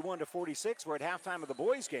 51-46. We're at halftime of the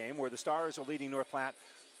boys' game, where the Stars are leading North Platte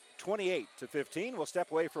 28-15. We'll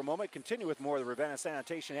step away for a moment, continue with more of the Ravenna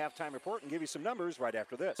Sanitation halftime report, and give you some numbers right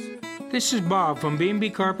after this. This is Bob from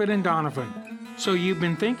B&B Carpet and Donovan. So you've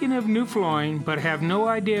been thinking of new flooring, but have no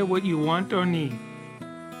idea what you want or need.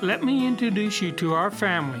 Let me introduce you to our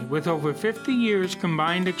family with over 50 years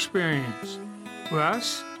combined experience.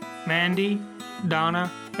 Russ, Mandy,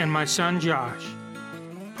 Donna, and my son Josh.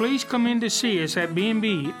 Please come in to see us at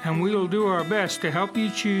B&B, and we will do our best to help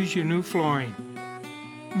you choose your new flooring.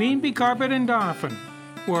 B&B Carpet and Donovan,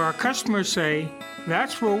 where our customers say,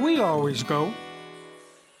 that's where we always go.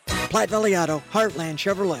 Platte Valley Auto, Heartland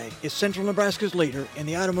Chevrolet, is Central Nebraska's leader in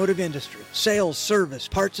the automotive industry. Sales, service,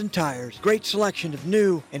 parts, and tires. Great selection of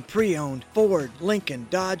new and pre-owned Ford, Lincoln,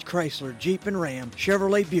 Dodge, Chrysler, Jeep, and Ram,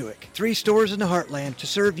 Chevrolet, Buick. 3 stores in the Heartland to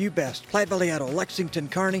serve you best. Platte Valley Auto, Lexington,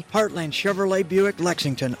 Kearney, Heartland Chevrolet, Buick,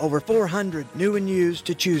 Lexington. Over 400 new and used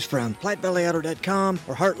to choose from. PlatteValleyAuto.com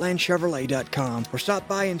or HeartlandChevrolet.com. Or stop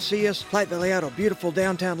by and see us. Platte Valley Auto, beautiful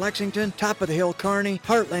downtown Lexington, top of the hill Kearney,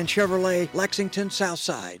 Heartland Chevrolet, Lexington, South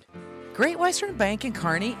Side. Great Western Bank in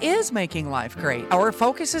Kearney is making life great. Our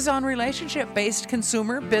focus is on relationship-based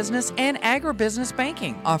consumer, business, and agribusiness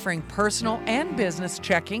banking, offering personal and business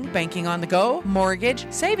checking, banking on the go,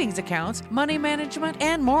 mortgage, savings accounts, money management,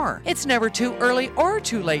 and more. It's never too early or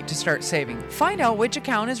too late to start saving. Find out which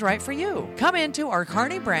account is right for you. Come into our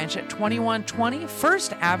Kearney branch at 2120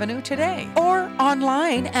 First Avenue today, or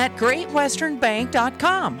online at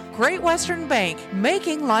GreatWesternBank.com. Great Western Bank,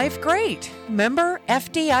 making life great. Member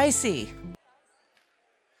FDIC.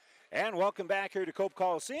 And welcome back here to Cope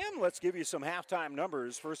Coliseum. Let's give you some halftime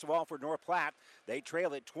numbers. First of all, for North Platte, they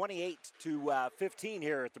trail at 28-15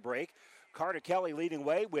 here at the break. Carter Kelly leading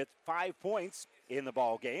way with 5 points in the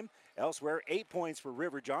ball game. Elsewhere, 8 points for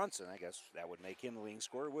River Johnson. I guess that would make him the leading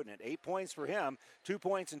scorer, wouldn't it? 8 points for him, 2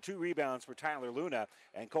 points and 2 rebounds for Tyler Luna,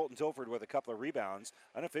 and Colton Tilford with a couple of rebounds.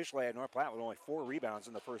 Unofficially at North Platte with only 4 rebounds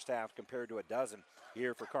in the first half compared to a dozen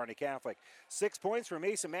here for Kearney Catholic. 6 points for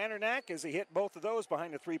Mason Mandernack as he hit both of those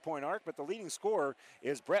behind the three-point arc, but the leading scorer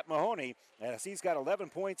is Brett Mahoney as he's got 11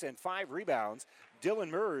 points and 5 rebounds. Dylan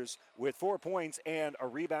Murs with 4 points and a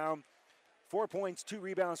rebound. 4 points, 2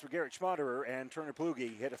 rebounds for Garrett Schmaderer, and Turner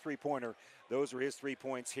Plugi hit a three-pointer. Those were his 3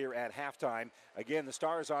 points here at halftime. Again, the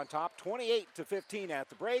Stars on top, 28-15 at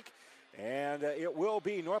the break, and it will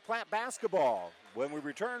be North Platte basketball when we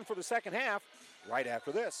return for the second half right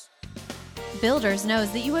after this. Builders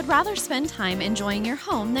knows that you would rather spend time enjoying your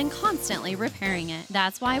home than constantly repairing it.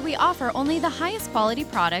 That's why we offer only the highest quality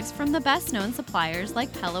products from the best known suppliers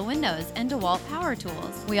like Pella Windows and DeWalt Power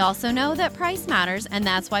Tools. We also know that price matters, and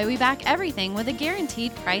that's why we back everything with a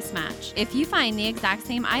guaranteed price match. If you find the exact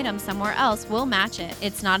same item somewhere else, we'll match it.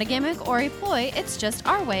 It's not a gimmick or a ploy, it's just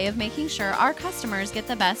our way of making sure our customers get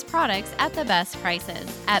the best products at the best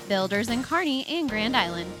prices. At Builders in Kearney and Grand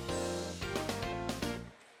Island.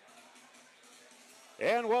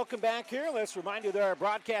 And welcome back here. Let's remind you that our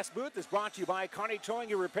broadcast booth is brought to you by Kearney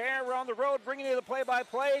Towing and Repair. We're on the road bringing you the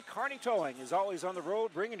play-by-play. Kearney Towing is always on the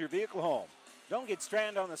road bringing your vehicle home. Don't get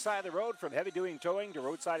stranded on the side of the road. From heavy-duty towing to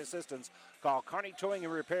roadside assistance, call Kearney Towing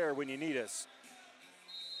and Repair when you need us.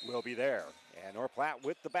 will be there. And North Platte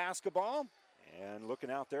with the basketball. And looking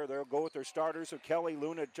out there, they'll go with their starters of Kelly,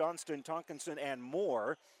 Luna, Johnston, Tonkinson, and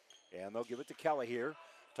Moore. And they'll give it to Kelly here.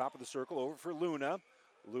 Top of the circle over for Luna.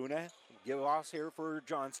 Luna give off here for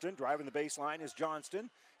Johnston. Driving the baseline is Johnston.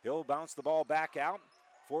 He'll bounce the ball back out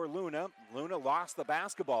for Luna. Luna lost the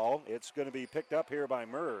basketball. It's going to be picked up here by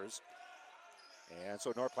Mers. And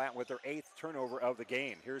so North Platte with their 8th turnover of the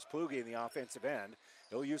game. Here's Plugi in the offensive end.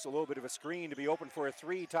 He'll use a little bit of a screen to be open for a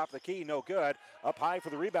three. Top of the key, no good. Up high for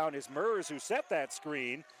the rebound is Mers, who set that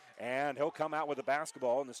screen. And he'll come out with the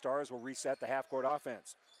basketball, and the Stars will reset the half-court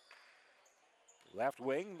offense. Left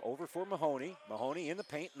wing over for Mahoney. Mahoney in the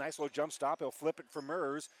paint. Nice little jump stop. He'll flip it for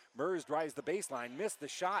Mers. Mers drives the baseline. Missed the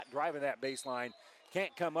shot driving that baseline.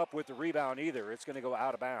 Can't come up with the rebound either. It's going to go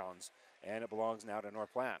out of bounds, and it belongs now to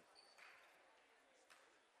North Platte.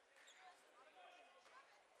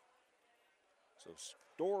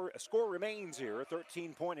 So score remains here. A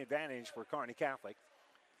 13-point advantage for Kearney Catholic.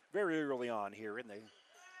 Very early on here in the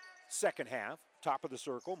second half. Top of the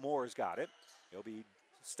circle. Moore's got it. He'll be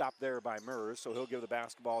stopped there by Mers, so he'll give the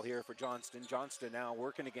basketball here for Johnston. Johnston now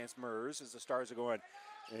working against Mers as the Stars are going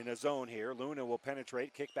in a zone here. Luna will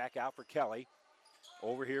penetrate, kick back out for Kelly.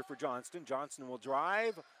 Over here for Johnston. Johnston will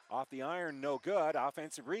drive. Off the iron, no good.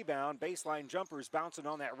 Offensive rebound. Baseline jumpers bouncing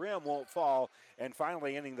on that rim, won't fall. And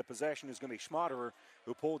finally ending the possession is going to be Schmaderer,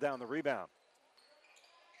 who pulled down the rebound.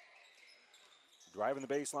 Driving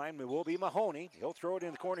the baseline will be Mahoney. He'll throw it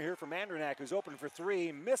in the corner here for Mandranak, who's open for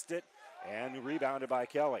three. Missed it. And rebounded by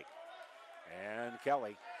Kelly. And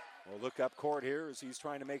Kelly will look up court here as he's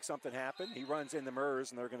trying to make something happen. He runs into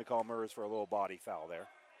Mers, and they're going to call Mers for a little body foul there.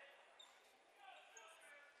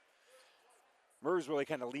 Mers really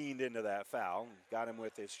kind of leaned into that foul, got him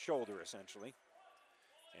with his shoulder essentially.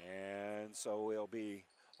 And so he'll be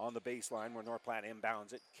on the baseline where North Platte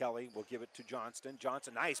inbounds it. Kelly will give it to Johnston.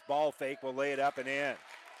 Johnston, nice ball fake, will lay it up and in.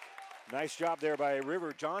 Nice job there by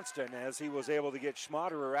River Johnston as he was able to get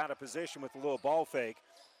Schmaderer out of position with a little ball fake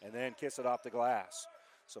and then kiss it off the glass.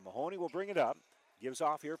 So Mahoney will bring it up, gives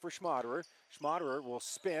off here for Schmaderer. Schmaderer will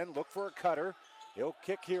spin, look for a cutter. He'll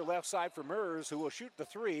kick here left side for Mers, who will shoot the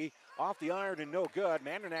three off the iron and no good.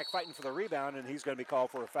 Mandranak fighting for the rebound, and he's going to be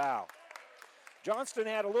called for a foul. Johnston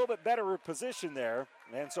had a little bit better position there,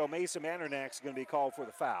 and so Mason Mandranak's going to be called for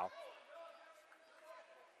the foul.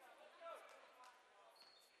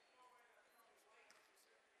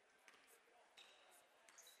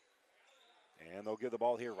 And they'll give the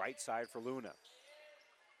ball here right side for Luna.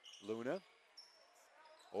 Luna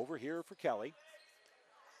over here for Kelly.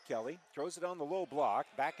 Kelly throws it on the low block.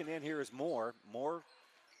 Backing in here is Moore. Moore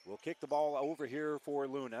will kick the ball over here for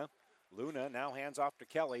Luna. Luna now hands off to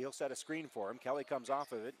Kelly. He'll set a screen for him. Kelly comes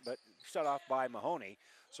off of it, but shut off by Mahoney.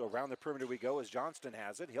 So around the perimeter we go as Johnston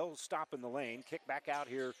has it. He'll stop in the lane. Kick back out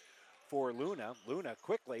here for Luna. Luna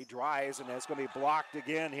quickly drives, and it's going to be blocked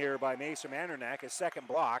again here by Mason Mandranak, his second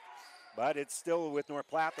block. But it's still with North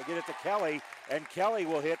Platte. They get it to Kelly, and Kelly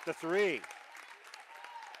will hit the three.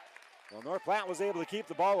 Well, North Platte was able to keep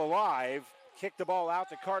the ball alive, kick the ball out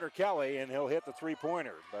to Carter Kelly, and he'll hit the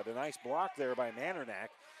three-pointer. But a nice block there by Mandranak,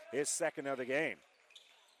 his second of the game.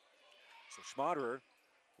 So Schmaderer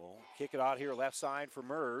will kick it out here left side for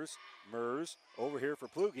Mers. Mers over here for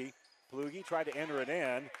Plugi. Plugi tried to enter it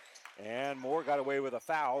in, and Moore got away with a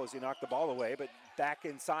foul as he knocked the ball away. But back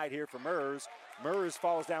inside here for Mers. Mers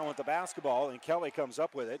falls down with the basketball, and Kelly comes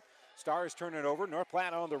up with it. Stars turn it over. North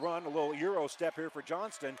Platte on the run. A little Euro step here for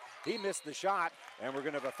Johnston. He missed the shot, and we're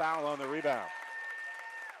going to have a foul on the rebound.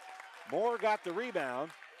 Moore got the rebound,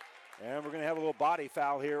 and we're going to have a little body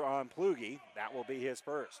foul here on Plugi. That will be his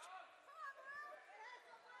first.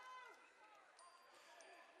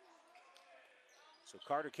 So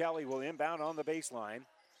Carter Kelly will inbound on the baseline,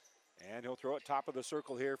 and he'll throw it top of the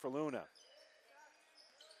circle here for Luna.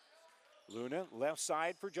 Luna left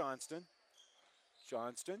side for Johnston.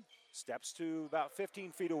 Johnston steps to about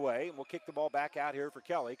 15 feet away, and we'll kick the ball back out here for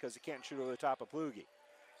Kelly because he can't shoot over the top of Plugi.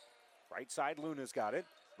 Right side, Luna's got it.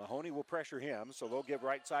 Mahoney will pressure him, so they'll give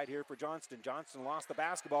right side here for Johnston. Johnston lost the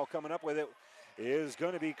basketball. Coming up with it is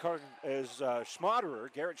going to be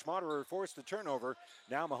Schmaderer. Garrett Schmaderer forced the turnover.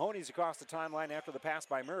 Now Mahoney's across the timeline after the pass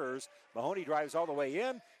by Mers. Mahoney drives all the way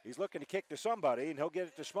in. He's looking to kick to somebody, and he'll get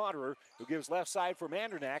it to Schmaderer, who gives left side for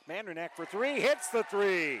Mandranak. Mandranak for three, hits the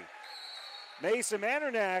three. Mason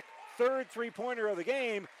Mandranak, third three-pointer of the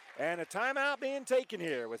game, and a timeout being taken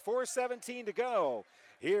here with 4:17 to go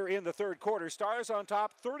here in the third quarter. Stars on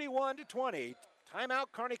top 31-20. Timeout,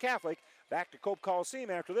 Kearney Catholic. Back to Cope Coliseum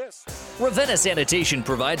after this. Ravenna Sanitation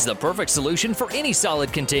provides the perfect solution for any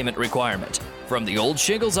solid containment requirement. From the old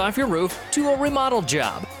shingles off your roof to a remodel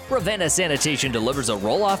job, Ravenna Sanitation delivers a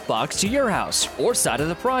roll-off box to your house or side of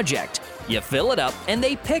the project. You fill it up and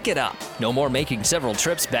they pick it up. No more making several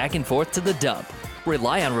trips back and forth to the dump.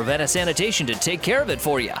 Rely on Ravenna Sanitation to take care of it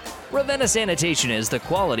for you. Ravenna Sanitation is the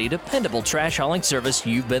quality, dependable trash hauling service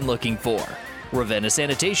you've been looking for. Ravenna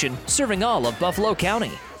Sanitation, serving all of Buffalo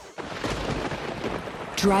County.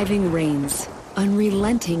 Driving rains,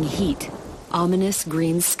 unrelenting heat, ominous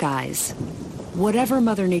green skies. Whatever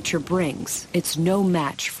Mother Nature brings, it's no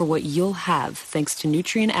match for what you'll have thanks to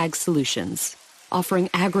Nutrien Ag Solutions, offering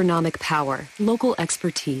agronomic power, local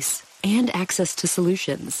expertise, and access to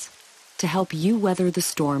solutions to help you weather the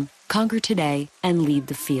storm, conquer today, and lead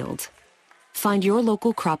the field. Find your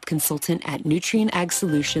local crop consultant at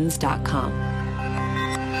nutrienagsolutions.com.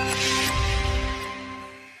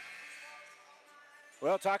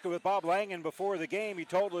 Well, talking with Bob Langen before the game, he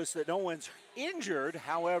told us that no one's injured.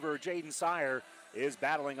 However, Jaden Sire is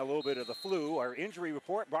battling a little bit of the flu. Our injury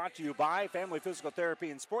report brought to you by Family Physical Therapy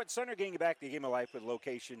and Sports Center, getting you back to the game of life with a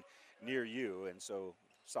location near you. And so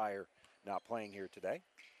Sire not playing here today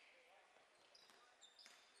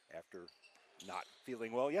after not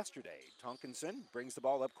feeling well yesterday. Tonkinson brings the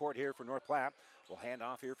ball up court here for North Platte. We'll hand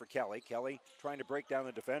off here for Kelly. Kelly trying to break down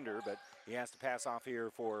the defender, but he has to pass off here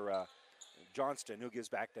for Johnston, who gives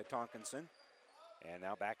back to Tonkinson. And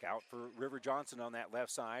now back out for River Johnson on that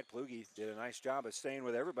left side. Plugi did a nice job of staying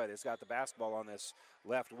with everybody that's got the basketball on this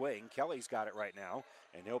left wing. Kelly's got it right now,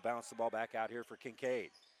 and he'll bounce the ball back out here for Kincaid.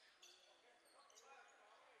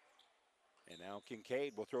 And now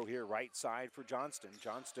Kincaid will throw here right side for Johnston.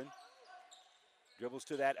 Johnston dribbles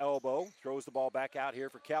to that elbow, throws the ball back out here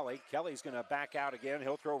for Kelly. Kelly's going to back out again.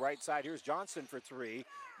 He'll throw right side. Here's Johnston for three.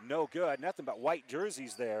 No good. Nothing but white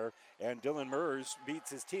jerseys there. And Dylan Mers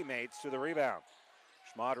beats his teammates to the rebound.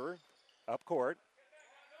 Schmaderer up court.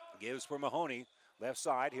 Gives for Mahoney. Left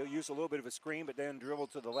side. He'll use a little bit of a screen, but then dribble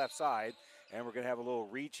to the left side. And we're going to have a little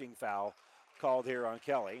reaching foul called here on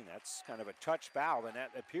Kelly. That's kind of a touch foul, and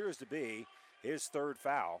that appears to be his third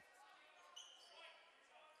foul.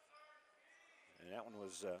 And that one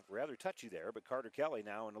was rather touchy there, but Carter Kelly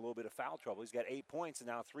now in a little bit of foul trouble. He's got 8 points and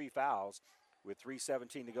now 3 fouls with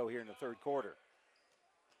 3:17 to go here in the third quarter.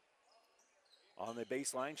 On the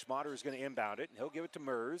baseline, Schmaderer is going to inbound it, and he'll give it to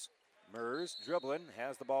Mers. Mers dribbling,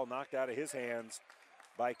 has the ball knocked out of his hands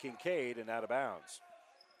by Kincaid and out of bounds.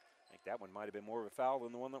 I think that one might have been more of a foul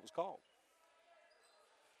than the one that was called.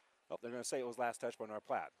 Well, they're going to say it was last touch by North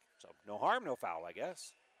Platte. So no harm, no foul, I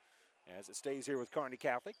guess. As it stays here with Kearney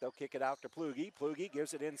Catholic, they'll kick it out to Plugi. Plugi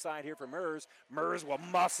gives it inside here for Mers. Mers will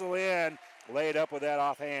muscle in, lay it up with that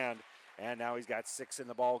offhand, and now he's got 6 in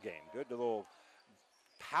the ball game. Good little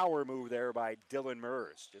power move there by Dylan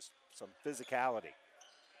Mers. Just some physicality.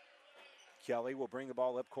 Kelly will bring the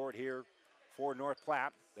ball up court here for North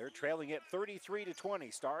Platte. They're trailing it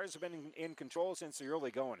 33-20. Stars have been in control since the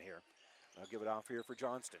early going here. I'll give it off here for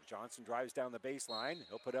Johnston. Johnston drives down the baseline.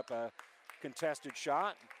 He'll put up a contested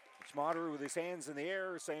shot. Schmaderer with his hands in the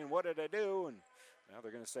air saying, "What did I do?" And now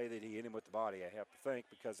they're going to say that he hit him with the body, I have to think,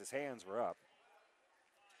 because his hands were up.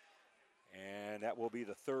 And that will be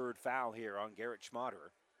the third foul here on Garrett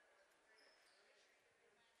Schmaderer.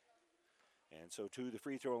 And so to the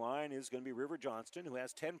free throw line is going to be River Johnston, who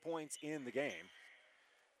has 10 points in the game.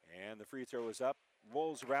 And the free throw is up,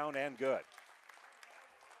 rolls around, and good.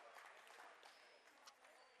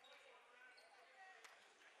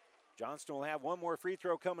 Johnston will have one more free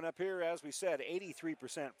throw coming up here. As we said,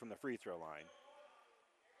 83% from the free throw line.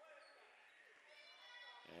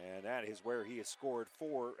 And that is where he has scored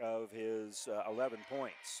 4 of his 11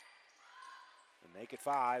 points. And make it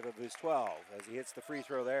 5 of his 12 as he hits the free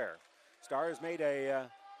throw there. Stars made a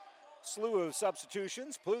slew of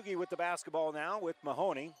substitutions. Plugi with the basketball now with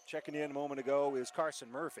Mahoney. Checking in a moment ago is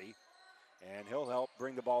Carson Murphy. And he'll help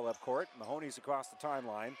bring the ball up court. Mahoney's across the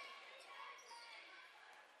timeline.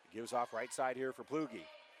 Gives off right side here for Plugi.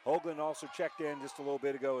 Hoagland also checked in just a little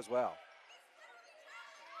bit ago as well.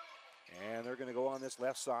 And they're going to go on this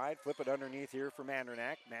left side, flip it underneath here for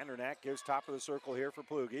Mandernack. Mandernack gives top of the circle here for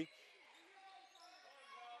Plugi.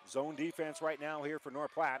 Zone defense right now here for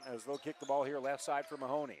North Platte as they'll kick the ball here left side for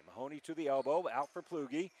Mahoney. Mahoney to the elbow, out for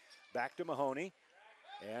Plugi. Back to Mahoney.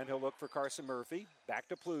 And he'll look for Carson Murphy. Back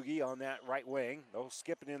to Plugi on that right wing. They'll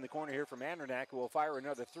skip it in the corner here for Mandernack, who will fire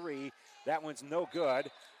another 3. That one's no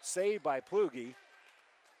good. Saved by Plugi,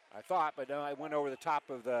 I thought, but no, I went over the top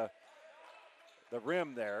of the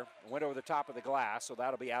rim there. Went over the top of the glass, so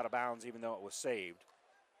that'll be out of bounds even though it was saved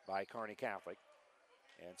by Kearney Catholic.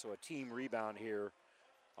 And so a team rebound here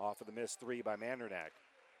off of the missed three by Mandernack,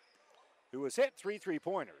 who was hit 3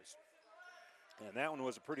 3-pointers. And that one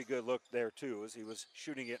was a pretty good look there, too, as he was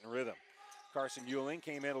shooting it in rhythm. Carson Euling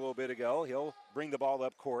came in a little bit ago. He'll bring the ball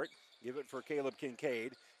up court, give it for Caleb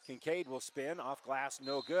Kincaid. Kincaid will spin, off glass,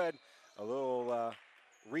 no good. A little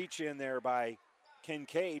reach in there by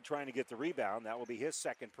Kincaid trying to get the rebound. That will be his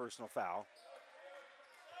second personal foul.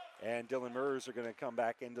 And Dylan Mers are going to come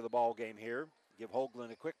back into the ball game here. Give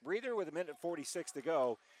Hoagland a quick breather with 1:46 to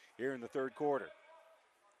go here in the third quarter.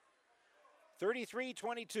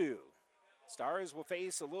 33-22. Stars will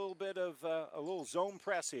face a little bit of a little zone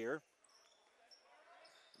press here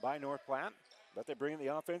by North Platte, but they bring in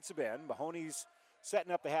the offensive end. Mahoney's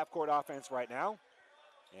setting up the half-court offense right now,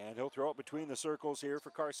 and he'll throw it between the circles here for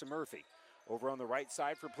Carson Murphy. Over on the right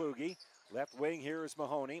side for Plugi. Left wing here is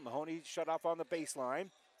Mahoney. Mahoney shut off on the baseline.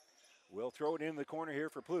 We'll throw it in the corner here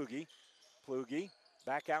for Plugi. Plugi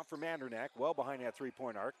back out for Mandernack, well behind that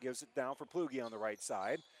three-point arc. Gives it down for Plugi on the right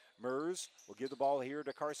side. Mers will give the ball here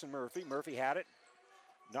to Carson Murphy. Murphy had it,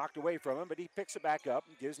 knocked away from him, but he picks it back up.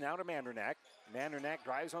 Gives now to Mandernack. Mandernack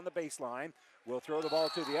drives on the baseline. Will throw the ball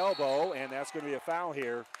to the elbow, and that's going to be a foul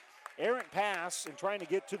here. Errant pass and trying to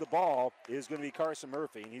get to the ball is going to be Carson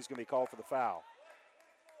Murphy, and he's going to be called for the foul.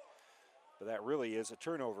 But that really is a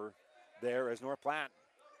turnover there as North Platte,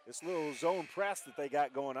 this little zone press that they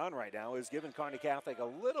got going on right now is giving Kearney Catholic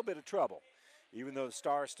a little bit of trouble, even though the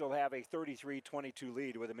Stars still have a 33-22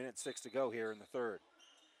 lead with 1:06 to go here in the third.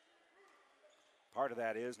 Part of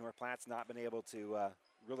that is North Platte's not been able to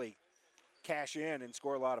really cash in and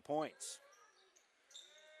score a lot of points.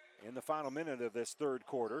 In the final minute of this third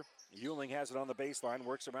quarter, Euling has it on the baseline,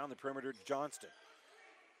 works around the perimeter to Johnston.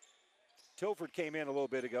 Tilford came in a little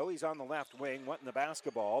bit ago. He's on the left wing, wanting the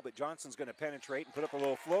basketball, but Johnston's going to penetrate and put up a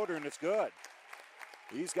little floater, and it's good.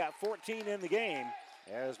 He's got 14 in the game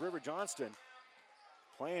as River Johnston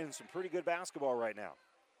playing some pretty good basketball right now.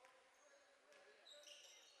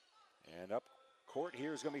 And up court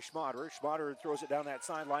here is going to be Schmaderer. Schmaderer throws it down that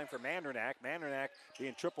sideline for Mandernack. Mandernack,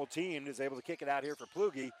 being triple teamed, is able to kick it out here for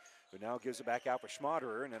Plugi, who now gives it back out for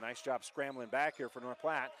Schmaderer, and a nice job scrambling back here for North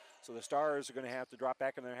Platte. So the Stars are going to have to drop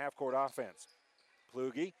back in their half-court offense.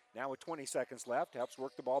 Plugi, now with 20 seconds left, helps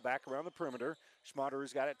work the ball back around the perimeter.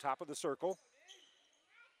 Schmaderer's got it top of the circle.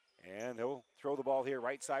 And he'll throw the ball here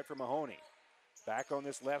right side for Mahoney. Back on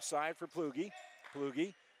this left side for Plugi.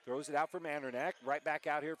 Plugi throws it out for Mandernack. Right back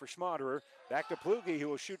out here for Schmaderer. Back to Plugi, who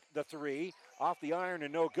will shoot the three. Off the iron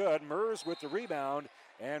and no good. Mers with the rebound.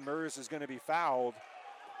 And Mers is going to be fouled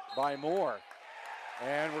by Moore.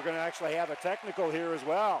 And we're going to actually have a technical here as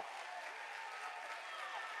well.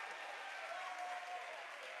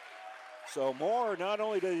 So Moore, not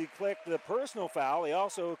only did he collect the personal foul, he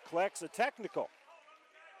also collects a technical.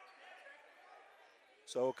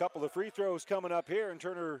 So a couple of free throws coming up here, and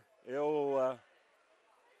Turner, they're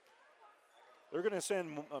going to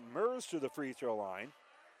send Mers to the free throw line.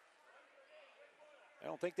 I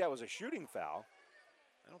don't think that was a shooting foul.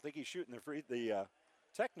 I don't think he's shooting the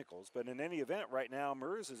technicals, but in any event right now,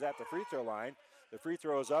 Mers is at the free throw line. The free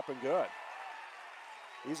throw is up and good.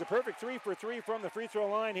 He's a perfect 3 for 3 from the free throw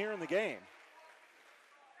line here in the game.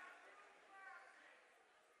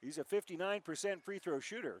 He's a 59% free throw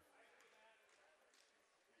shooter.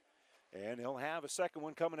 And he'll have a second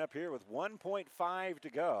one coming up here with 1.5 to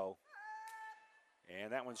go.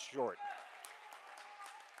 And that one's short.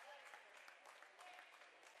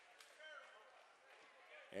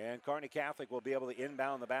 And Kearney Catholic will be able to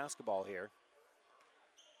inbound the basketball here.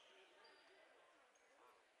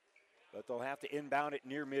 But they'll have to inbound it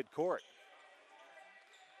near midcourt.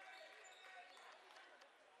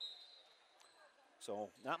 So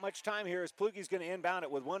not much time here as Plugi's going to inbound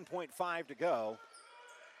it with 1.5 to go.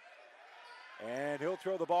 And he'll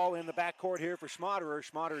throw the ball in the backcourt here for Schmaderer.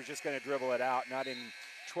 Schmaderer's just going to dribble it out, not even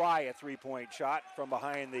try a three-point shot from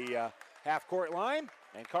behind the half-court line.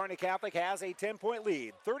 And Kearney Catholic has a 10-point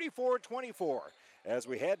lead, 34-24. As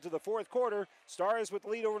we head to the fourth quarter, Stars with the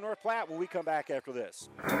lead over North Platte when we come back after this.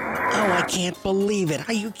 Oh, I can't believe it.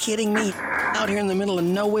 Are you kidding me? Out here in the middle of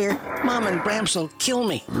nowhere, Mom and Gramps will kill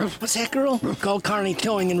me. What's that, girl? Call Kearney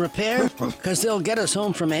Towing and Repair? Because they'll get us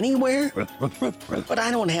home from anywhere? But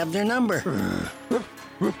I don't have their number.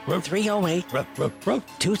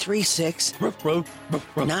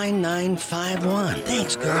 308-236-9951.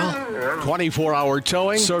 Thanks, girl. 24-hour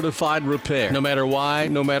towing, certified repair. No matter why,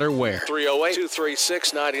 no matter where.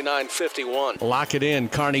 308-236-9951. Lock it in,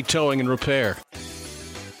 Kearney Towing and Repair.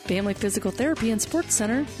 Family Physical Therapy and Sports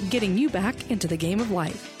Center, getting you back into the game of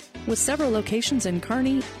life. With several locations in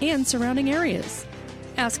Kearney and surrounding areas.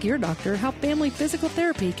 Ask your doctor how Family Physical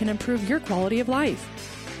Therapy can improve your quality of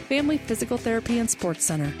life. Family Physical Therapy and Sports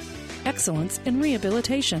Center. Excellence in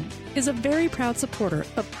Rehabilitation is a very proud supporter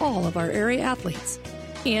of all of our area athletes,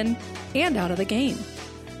 in and out of the game.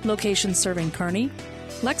 Locations serving Kearney,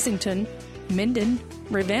 Lexington, Minden,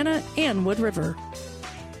 Ravenna, and Wood River.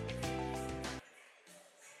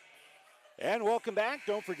 And welcome back.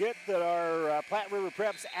 Don't forget that our Platte River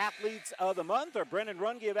Preps Athletes of the Month are Brendan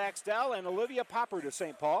Runge of Axtell and Olivia Poppert of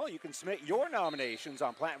St. Paul. You can submit your nominations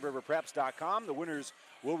on PlatteRiverPreps.com. The winners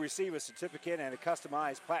will receive a certificate and a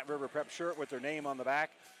customized Platte River Prep shirt with their name on the back.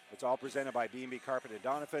 It's all presented by B&B Carpet and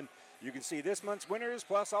Donovan. You can see this month's winners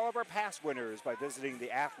plus all of our past winners by visiting the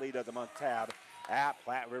Athlete of the Month tab at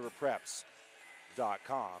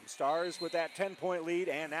PlatteRiverPreps.com. Stars with that 10-point lead,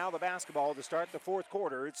 and now the basketball to start the fourth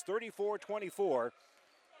quarter. It's 34-24.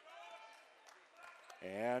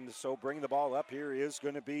 And so bringing the ball up here is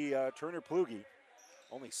going to be Turner Plugi.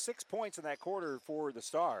 Only 6 points in that quarter for the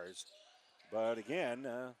Stars. But again,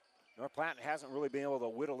 North Platte hasn't really been able to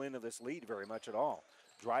whittle into this lead very much at all.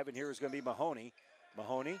 Driving here is going to be Mahoney.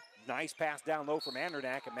 Mahoney, nice pass down low from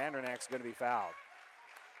Mandernack, and Mandernak's going to be fouled.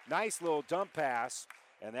 Nice little dump pass,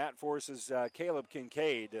 and that forces Caleb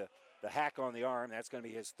Kincaid the hack on the arm. That's going to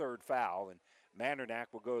be his third foul, and Mandernack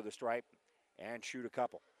will go to the stripe and shoot a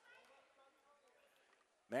couple.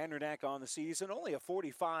 Mandernack on the season, only a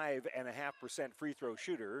 45.5% free throw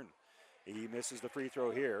shooter, and he misses the free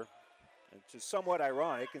throw here. It's somewhat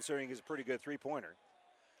ironic considering he's a pretty good three-pointer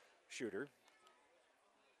shooter.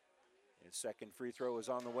 His second free throw is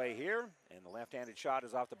on the way here, and the left-handed shot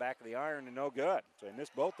is off the back of the iron and no good. So he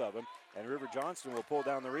missed both of them, and River Johnston will pull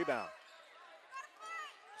down the rebound.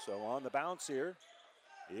 So on the bounce here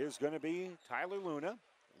is going to be Tyler Luna.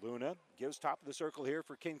 Luna gives top of the circle here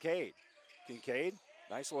for Kincaid. Kincaid,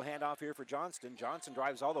 nice little handoff here for Johnston. Johnston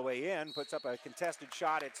drives all the way in, puts up a contested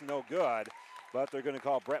shot. It's no good, but they're going to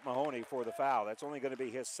call Brett Mahoney for the foul. That's only going to be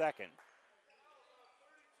his second.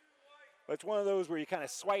 But it's one of those where you kind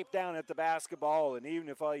of swipe down at the basketball, and even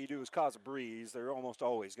if all you do is cause a breeze, they're almost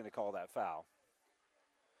always going to call that foul.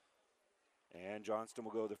 And Johnston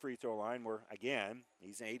will go to the free throw line where, again,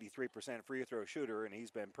 he's an 83% free throw shooter, and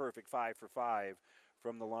he's been perfect 5 for 5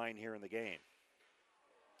 from the line here in the game.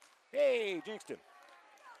 Hey, Jinxton.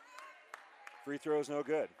 Free throw's no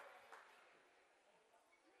good.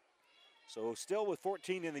 So still with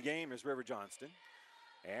 14 in the game is River Johnston.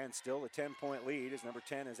 And still a 10-point lead as number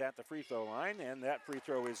 10 is at the free throw line, and that free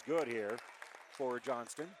throw is good here for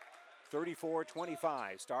Johnston.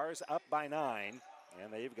 34-25, Stars up by 9,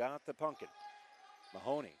 and they've got the pumpkin.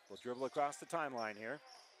 Mahoney will dribble across the timeline here,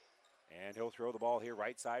 and he'll throw the ball here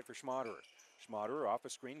right side for Schmaderer. Schmaderer off a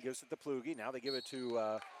screen, gives it to Plugi. Now they give it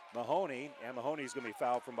to Mahoney, and Mahoney's going to be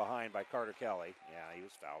fouled from behind by Carter Kelly. Yeah, he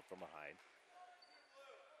was fouled from behind.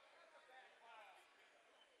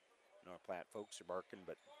 North Platte folks are barking,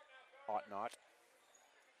 but ought not.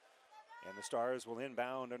 And the Stars will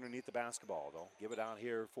inbound underneath the basketball. They'll give it out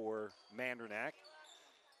here for Mandernack.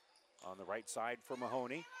 On the right side for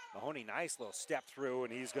Mahoney. Mahoney, nice little step through,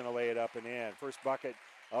 and he's going to lay it up and in. First bucket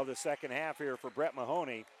of the second half here for Brett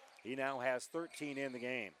Mahoney. He now has 13 in the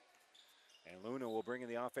game. And Luna will bring in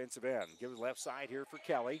the offensive end. Give the left side here for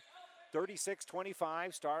Kelly.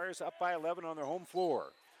 36-25, Stars up by 11 on their home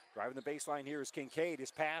floor. Driving the baseline here is Kincaid.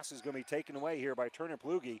 His pass is going to be taken away here by Turner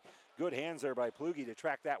Plugi. Good hands there by Plugi to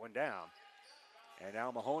track that one down. And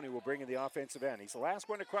now Mahoney will bring in the offensive end. He's the last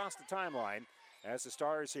one across the timeline as the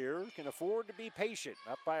Stars here can afford to be patient.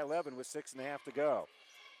 Up by 11 with 6.5 to go.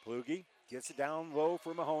 Plugi gets it down low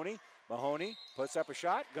for Mahoney. Mahoney puts up a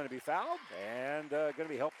shot, going to be fouled, and going to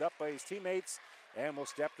be helped up by his teammates, and will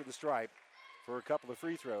step to the stripe for a couple of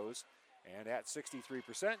free throws. And at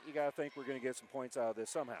 63%, you got to think we're going to get some points out of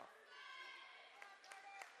this somehow.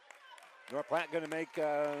 North Platte going to make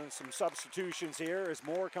some substitutions here as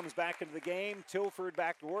Moore comes back into the game. Tilford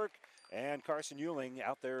back to work, and Carson Euling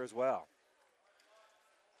out there as well.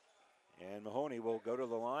 And Mahoney will go to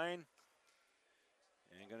the line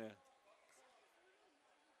and going to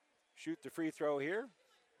shoot the free throw here.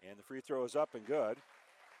 And the free throw is up and good.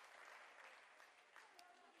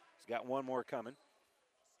 He's got one more coming.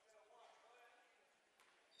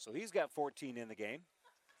 So he's got 14 in the game.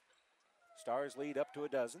 Stars lead up to a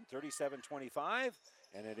dozen, 37-25,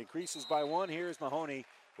 and it increases by one. Here's Mahoney.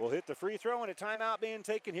 Will hit the free throw, and a timeout being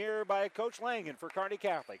taken here by Coach Langen for Kearney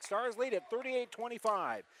Catholic. Stars lead at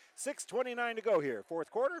 38-25, 6:29 to go here. Fourth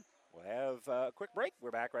quarter, we'll have a quick break. We're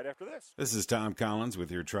back right after this. This is Tom Collins with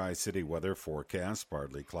your Tri-City weather forecast.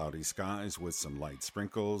 Partly cloudy skies with some light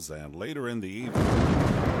sprinkles, and later in the evening,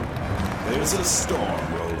 there's a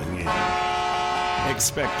storm rolling in.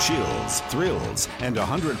 Expect chills, thrills, and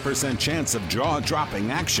 100% chance of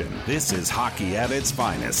jaw-dropping action. This is hockey at its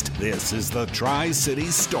finest. This is the Tri-City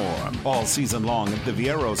Storm. All season long at the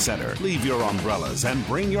Viero Center. Leave your umbrellas and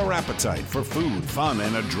bring your appetite for food, fun,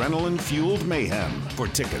 and adrenaline-fueled mayhem. For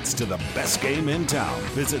tickets to the best game in town,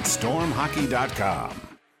 visit stormhockey.com.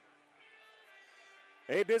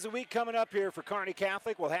 A busy week coming up here for Kearney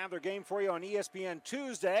Catholic. We'll have their game for you on ESPN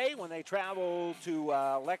Tuesday when they travel to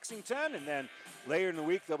Lexington. And then later in the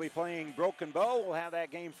week, they'll be playing Broken Bow. We'll have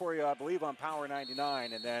that game for you, I believe, on Power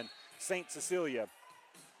 99. And then St. Cecilia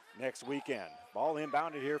next weekend. Ball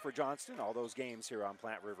inbounded here for Johnston. All those games here on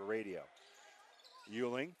Platte River Radio.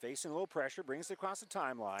 Euling facing a little pressure, brings it across the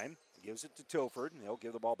timeline, gives it to Tilford, and he'll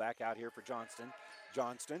give the ball back out here for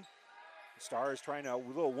Johnston. Stars trying a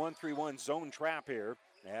little 1-3-1 zone trap here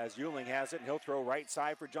as Euling has it, and he'll throw right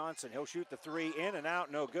side for Johnson. He'll shoot the three, in and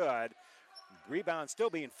out, no good. Rebound still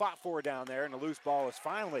being fought for down there, and the loose ball is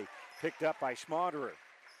finally picked up by Schmaderer.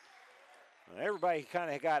 Everybody kind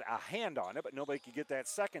of got a hand on it, but nobody could get that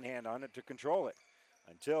second hand on it to control it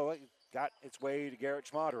until it got its way to Garrett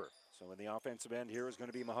Schmaderer. So in the offensive end here is going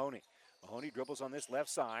to be Mahoney. Mahoney dribbles on this left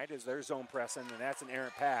side as they're zone pressing, and that's an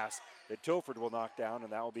errant pass that Tilford will knock down,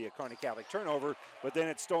 and that will be a Kearney Catholic turnover, but then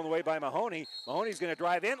it's stolen away by Mahoney. Mahoney's going to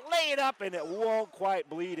drive in, lay it up, and it won't quite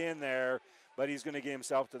bleed in there, but he's going to get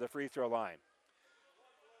himself to the free throw line.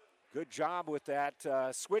 Good job with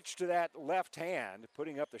that switch to that left hand,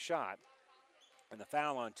 putting up the shot, and the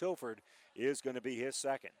foul on Tilford is going to be his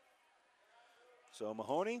second. So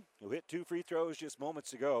Mahoney, who hit 2 free throws just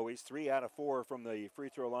moments ago, he's 3 out of 4 from the free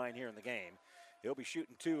throw line here in the game. He'll be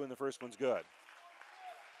shooting 2, and the first one's good.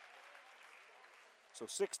 So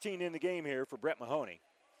 16 in the game here for Brett Mahoney.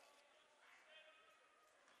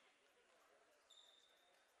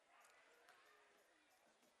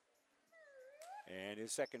 And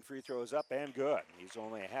his second free throw is up and good. He's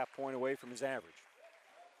only a half point away from his average.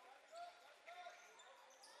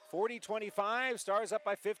 40-25, Stars up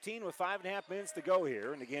by 15 with 5.5 minutes to go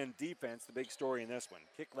here. And again, defense, the big story in this one.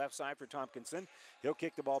 Kick left side for Tompkinson. He'll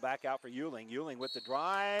kick the ball back out for Euling. Euling with the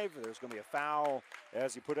drive. There's going to be a foul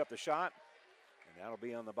as he put up the shot. And that'll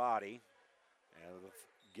be on the body of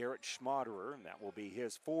Garrett Schmaderer, and that will be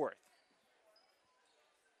his fourth.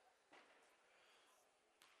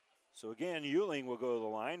 So again, Euling will go to the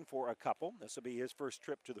line for a couple. This will be his first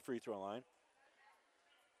trip to the free throw line.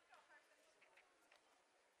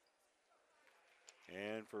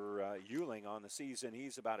 And for Euling on the season,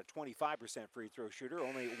 he's about a 25% free throw shooter.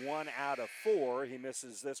 Only 1 out of 4. He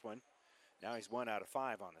misses this one. Now he's 1 out of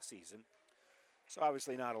 5 on the season. So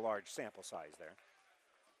obviously not a large sample size there.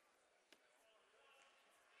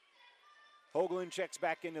 Hoagland checks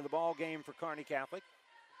back into the ball game for Kearney Catholic.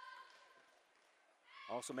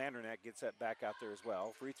 Also Mandernack gets that back out there as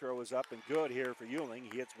well. Free throw is up and good here for Euling.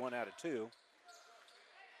 He hits 1 out of 2.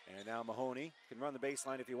 And now Mahoney can run the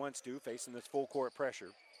baseline if he wants to, facing this full court pressure.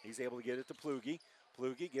 He's able to get it to Plugi.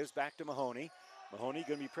 Plugi gives back to Mahoney. Mahoney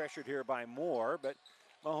going to be pressured here by Moore, but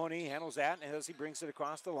Mahoney handles that, and as he brings it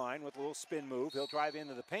across the line with a little spin move, he'll drive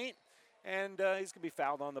into the paint, and he's going to be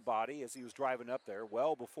fouled on the body as he was driving up there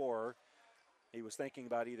well before he was thinking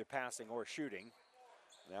about either passing or shooting.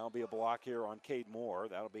 That'll be a block here on Cade Moore.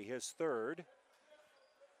 That'll be his third.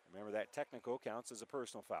 Remember, that technical counts as a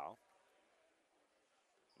personal foul.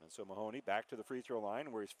 And so Mahoney back to the free throw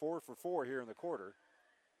line where he's 4 for 4 here in the quarter.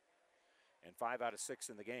 And 5 out of 6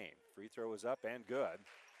 in the game. Free throw is up and good.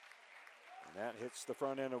 And that hits the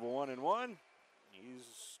front end of a 1-and-1.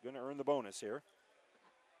 He's going to earn the bonus here.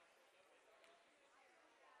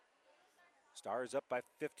 Stars up by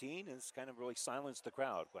 15. It's kind of really silenced the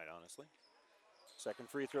crowd, quite honestly. Second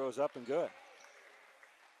free throw is up and good.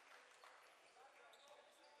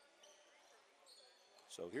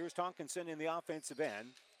 So here's Tonkinson in the offensive end.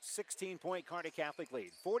 16-point Kearney Catholic lead,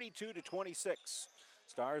 42-26.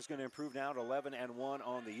 Stars going to improve now to 11-1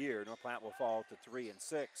 on the year. North Platte will fall to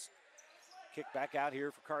 3-6. Kick back out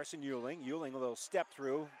here for Carson Euling. Euling a little step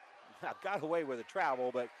through. Got away with a travel,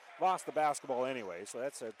 but lost the basketball anyway. So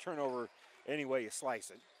that's a turnover any way you slice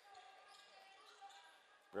it.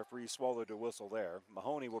 Referee swallowed a whistle there.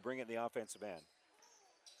 Mahoney will bring it in the offensive end.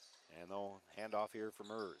 And they'll hand off here for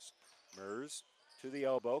Mers. Mers to the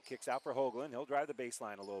elbow, kicks out for Hoagland. He'll drive the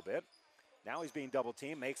baseline a little bit. Now he's being double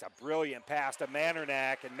teamed, makes a brilliant pass to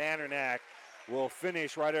Mandernack, and Mandernack will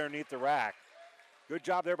finish right underneath the rack. Good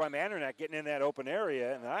job there by Mandernack getting in that open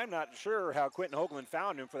area, and I'm not sure how Quentin Hoagland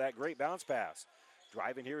found him for that great bounce pass.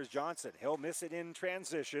 Driving here is Johnson. He'll miss it in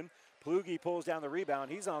transition. Plugi pulls down the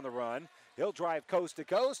rebound. He's on the run. He'll drive coast to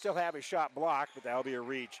coast. He'll have his shot blocked, but that'll be a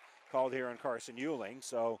reach called here on Carson Euling.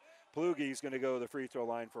 So Plugi's going to go to the free throw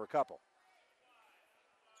line for a couple.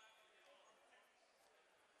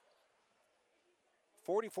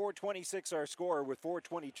 44-26 our score with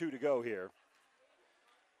 4:22 to go here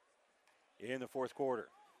in the fourth quarter.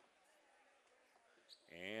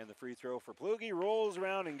 And the free throw for Plugi rolls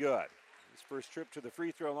around and good. His first trip to the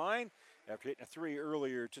free throw line after hitting a 3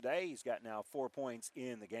 earlier today. He's got now 4 points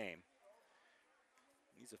in the game.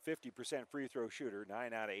 He's a 50% free throw shooter,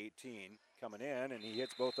 9 out of 18 coming in, and he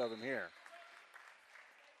hits both of them here.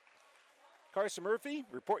 Carson Murphy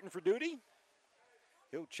reporting for duty.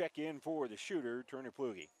 He'll check in for the shooter, Turner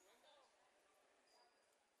Plugi.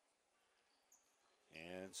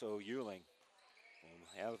 And so Euling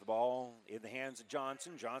will have the ball in the hands of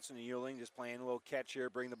Johnson. Johnson and Euling just playing a little catch here,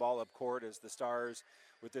 bring the ball up court as the Stars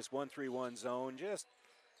with this 1-3-1 zone, just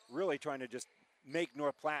really trying to just make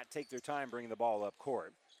North Platte take their time bringing the ball up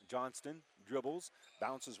court. Johnston dribbles,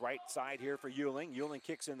 bounces right side here for Euling. Euling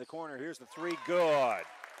kicks in the corner. Here's the 3, good.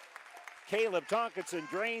 Caleb Tonkinson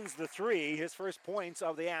drains the 3, his first points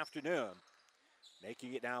of the afternoon,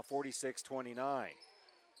 making it now 46-29.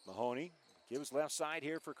 Mahoney gives left side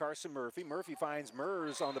here for Carson Murphy. Murphy finds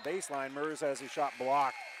Mers on the baseline. Mers has his shot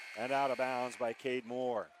blocked and out of bounds by Cade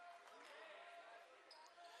Moore.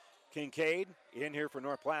 Kincaid in here for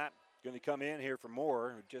North Platte. Going to come in here for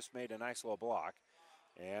Moore, who just made a nice little block.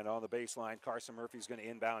 And on the baseline, Carson Murphy's going to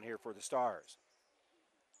inbound here for the Stars.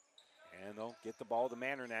 And they'll get the ball to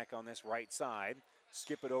Mandernack on this right side.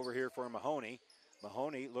 Skip it over here for Mahoney.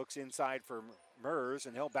 Mahoney looks inside for Mers,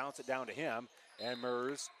 and he'll bounce it down to him. And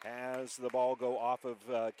Mers has the ball go off of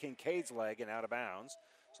Kincaid's leg and out of bounds.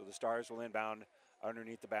 So the Stars will inbound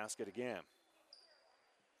underneath the basket again.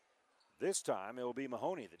 This time it will be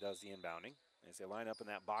Mahoney that does the inbounding as they line up in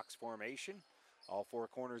that box formation, all 4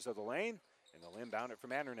 corners of the lane, and they'll inbound it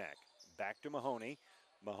from Andernack. Back to Mahoney.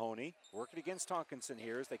 Mahoney working against Tonkinson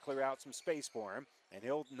here as they clear out some space for him, and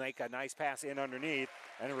he'll make a nice pass in underneath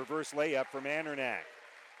and a reverse layup from Andernack.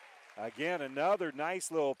 Again, another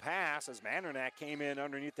nice little pass as Mandernack came in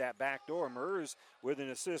underneath that back door. Mers with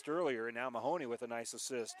an assist earlier, and now Mahoney with a nice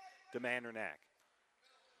assist to Mandernack.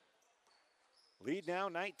 Lead now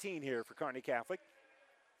 19 here for Kearney Catholic.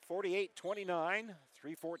 48-29,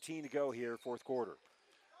 3:14 to go here, fourth quarter.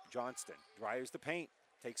 Johnston drives the paint,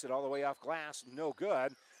 takes it all the way off glass, no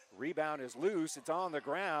good. Rebound is loose, it's on the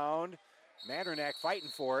ground. Mandernack fighting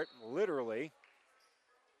for it, literally.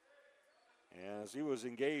 As he was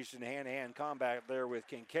engaged in hand-to-hand combat there with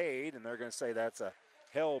Kincaid, and they're going to say that's a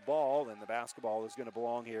held ball, and the basketball is going to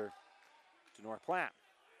belong here to North Platte.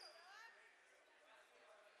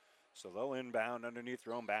 So they'll inbound underneath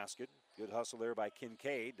their own basket. Good hustle there by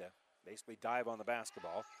Kincaid to basically dive on the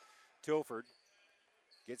basketball. Tilford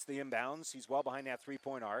gets the inbounds. He's well behind that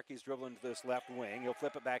three-point arc. He's dribbling to this left wing. He'll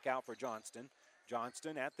flip it back out for Johnston.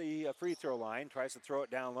 Johnston at the free throw line, tries to throw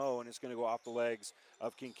it down low, and it's going to go off the legs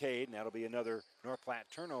of Kincaid, and that'll be another North Platte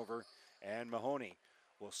turnover, and Mahoney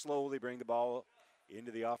will slowly bring the ball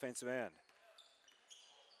into the offensive end.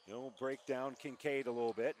 He'll break down Kincaid a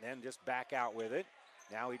little bit and then just back out with it.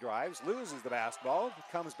 Now he drives, loses the basketball,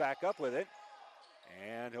 comes back up with it,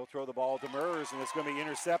 and he'll throw the ball to Mers, and it's going to be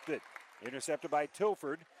intercepted. Intercepted by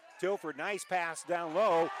Tilford. Tilford, nice pass down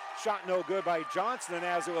low. Shot no good by Johnston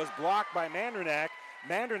as it was blocked by Mandernack.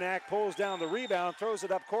 Mandernack pulls down the rebound, throws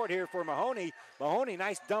it up court here for Mahoney. Mahoney,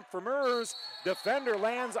 nice dump for Mers. Defender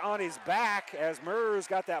lands on his back as Mers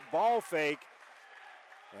got that ball fake.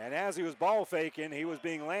 And as he was ball faking, he was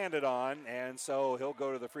being landed on, and so he'll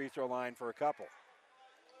go to the free throw line for a couple.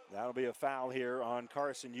 That'll be a foul here on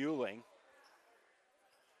Carson Euling.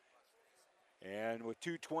 And with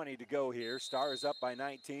 2:20 to go here, Stars up by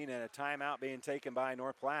 19 and a timeout being taken by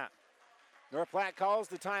North Platte. North Platte calls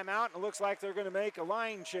the timeout, and it looks like they're going to make a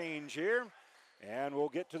line change here. And we'll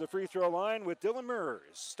get to the free throw line with Dylan Mers.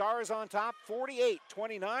 Stars on top,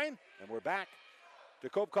 48-29, and we're back to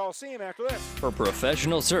Cope Coliseum after this. For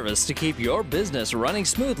professional service to keep your business running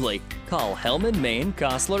smoothly, call Hellman, Maine,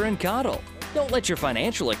 Kostler & Cottle. Don't let your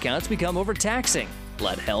financial accounts become overtaxing.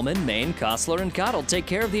 Let Hellman, Maine, Kostler & Cottle take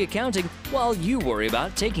care of the accounting while you worry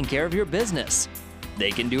about taking care of your business. They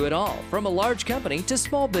can do it all, from a large company to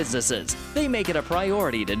small businesses. They make it a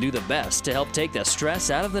priority to do the best to help take the stress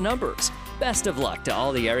out of the numbers. Best of luck to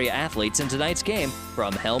all the area athletes in tonight's game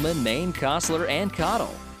from Hellman, Maine, Kostler &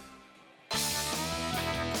 Cottle.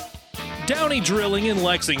 Downey Drilling in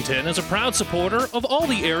Lexington is a proud supporter of all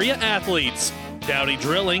the area athletes. Downey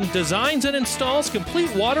Drilling designs and installs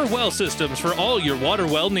complete water well systems for all your water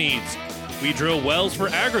well needs. We drill wells for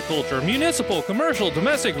agriculture, municipal, commercial,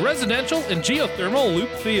 domestic, residential, and geothermal loop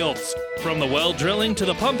fields. From the well drilling to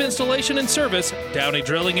the pump installation and service, Downey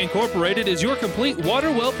Drilling Incorporated is your complete water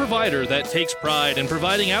well provider that takes pride in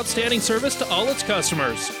providing outstanding service to all its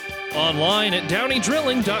customers. Online at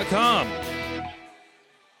downeydrilling.com.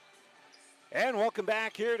 And welcome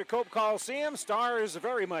back here to Cope Coliseum. Stars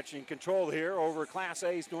very much in control here over Class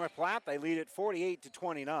A's North Platte. They lead it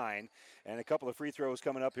 48-29. And a couple of free throws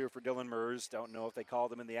coming up here for Dylan Mers. Don't know if they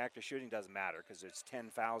called them in the act of shooting. Doesn't matter because it's 10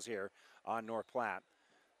 fouls here on North Platte.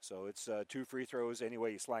 So it's 2 free throws any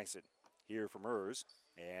way you slice it here for Mers.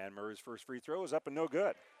 And Mers' first free throw is up and no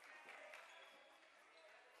good.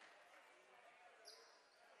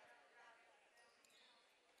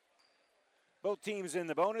 Both teams in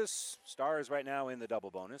the bonus. Stars right now in the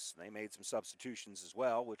double bonus. They made some substitutions as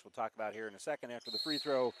well, which we'll talk about here in a second after the free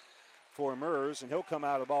throw for Mers, and he'll come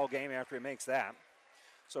out of the ball game after he makes that.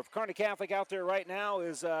 So for Kearney Catholic out there right now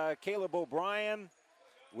is Caleb O'Brien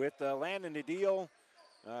with Landon Nadil.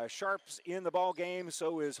 Sharp's in the ball game,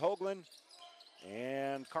 so is Hoagland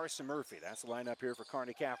and Carson Murphy. That's the lineup here for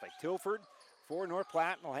Kearney Catholic. Tilford for North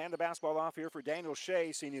Platte will hand the basketball off here for Daniel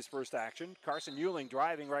Shea, seeing his first action. Carson Euling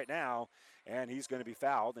driving right now, and he's going to be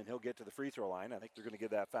fouled, and he'll get to the free throw line. I think they're going to give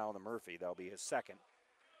that foul to Murphy. That'll be his second.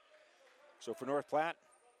 So for North Platte,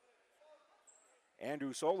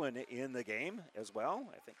 Andrew Solon in the game as well.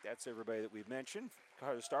 I think that's everybody that we've mentioned.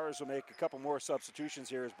 The Stars will make a couple more substitutions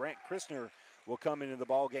here as Brant Christner will come into the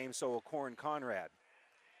ball game, so will Corin Conrad.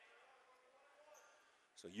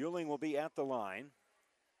 So Euling will be at the line.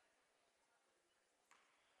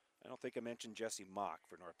 I don't think I mentioned Jesse Mock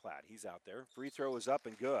for North Platte. He's out there. Free throw is up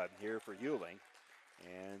and good here for Euling.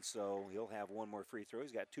 And so he'll have one more free throw.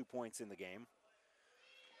 He's got 2 points in the game.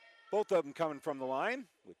 Both of them coming from the line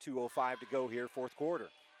with 2:05 to go here, fourth quarter.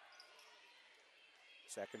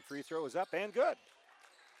 Second free throw is up and good.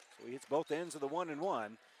 So he hits both ends of the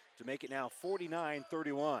 1-and-1 to make it now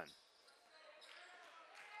 49-31.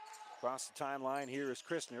 Across the timeline here is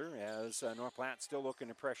Christner as North Platte still looking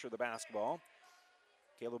to pressure the basketball.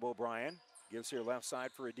 Caleb O'Brien gives here left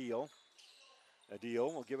side for Adil.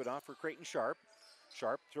 Adil will give it off for Creighton Sharp.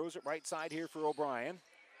 Sharp throws it right side here for O'Brien.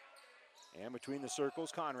 And between the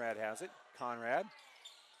circles, Conrad has it. Conrad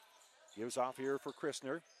gives off here for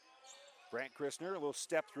Christner. Brant Christner, a little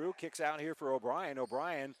step through, kicks out here for O'Brien.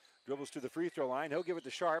 O'Brien dribbles to the free throw line. He'll give it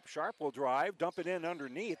to Sharp. Sharp will drive, dump it in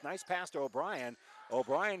underneath. Nice pass to O'Brien.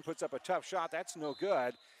 O'Brien puts up a tough shot. That's no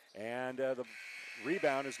good. And the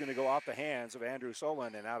rebound is going to go off the hands of Andrew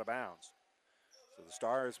Solon and out of bounds. So the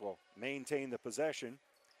Stars will maintain the possession.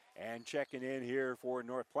 And checking in here for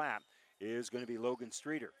North Platte is going to be Logan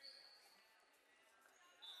Streeter.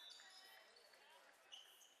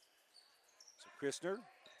 So Christner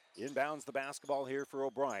inbounds the basketball here for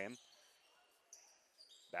O'Brien.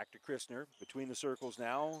 Back to Christner. Between the circles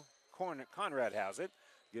now. Conrad has it.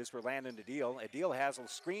 Gives for Landon Adil. Adil has a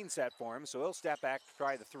screen set for him, so he'll step back to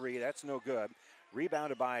try the three. That's no good.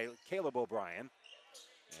 Rebounded by Caleb O'Brien.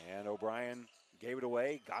 And O'Brien gave it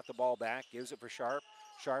away, got the ball back, gives it for Sharp.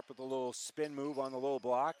 Sharp with a little spin move on the low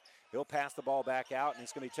block. He'll pass the ball back out, and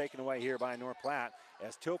it's going to be taken away here by North Platte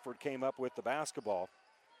as Tilford came up with the basketball.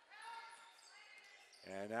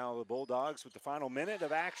 And now the Bulldogs with the final minute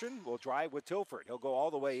of action will drive with Tilford. He'll go all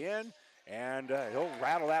the way in, and he'll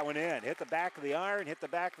rattle that one in. Hit the back of the iron,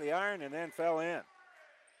 and then fell in.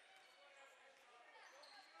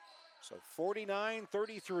 So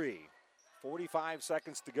 49-33. 45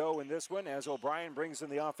 seconds to go in this one as O'Brien brings in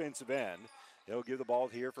the offensive end. He'll give the ball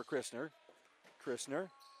here for Christner. Christner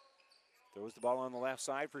throws the ball on the left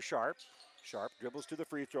side for Sharp. Sharp dribbles to the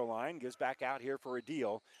free throw line, gives back out here for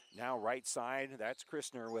Adil. Now right side, that's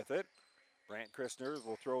Christner with it. Brant Christner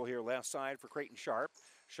will throw here left side for Creighton Sharp.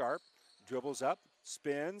 Sharp dribbles up,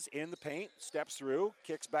 spins in the paint, steps through,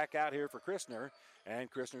 kicks back out here for Christner. And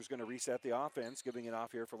Christner's going to reset the offense, giving it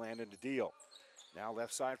off here for Landon Adil. Now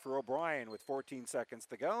left side for O'Brien with 14 seconds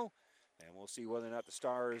to go. And we'll see whether or not the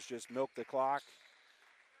Stars just milk the clock.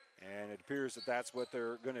 And it appears that that's what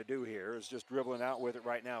they're going to do here, is just dribbling out with it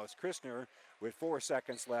right now. It's Christner with 4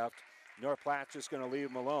 seconds left. North Platte's just going to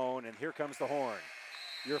leave him alone, and here comes the horn.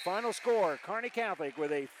 Your final score, Kearney Catholic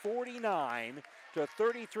with a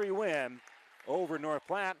 49-33 win over North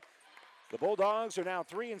Platte. The Bulldogs are now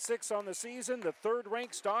 3-6 on the season. The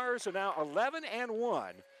third-ranked Stars are now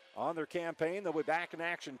 11-1 on their campaign. They'll be back in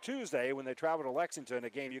action Tuesday when they travel to Lexington, a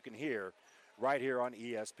game you can hear right here on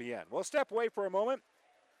ESPN. We'll step away for a moment.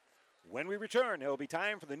 When we return, it will be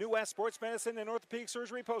time for the New West Sports Medicine and Orthopedic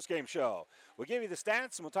Surgery postgame show. We'll give you the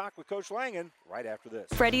stats, and we'll talk with Coach Langen right after this.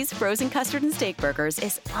 Freddy's Frozen Custard and Steak Burgers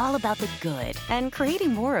is all about the good and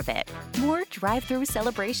creating more of it. More drive-through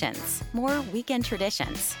celebrations, more weekend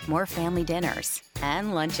traditions, more family dinners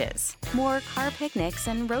and lunches, more car picnics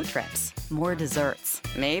and road trips, more desserts,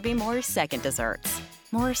 maybe more second desserts.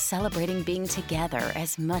 More celebrating being together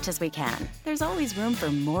as much as we can. There's always room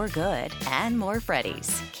for more good and more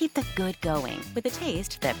Freddy's. Keep the good going with a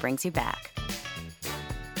taste that brings you back.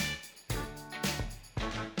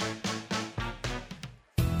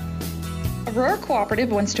 Aurora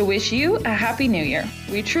Cooperative wants to wish you a Happy New Year.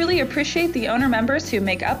 We truly appreciate the owner members who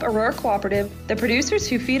make up Aurora Cooperative, the producers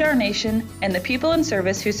who feed our nation, and the people in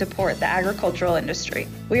service who support the agricultural industry.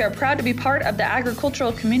 We are proud to be part of the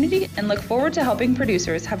agricultural community and look forward to helping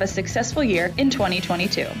producers have a successful year in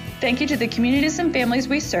 2022. Thank you to the communities and families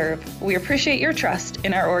we serve. We appreciate your trust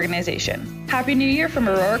in our organization. Happy New Year from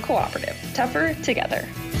Aurora Cooperative. Tougher together.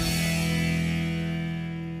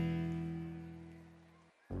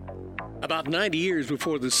 About 90 years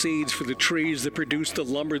before the seeds for the trees that produce the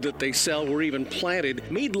lumber that they sell were even planted,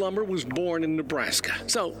 Mead Lumber was born in Nebraska.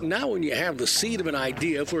 So now when you have the seed of an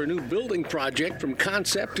idea for a new building project from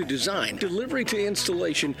concept to design, delivery to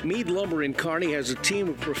installation, Mead Lumber in Kearney has a team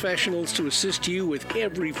of professionals to assist you with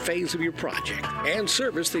every phase of your project and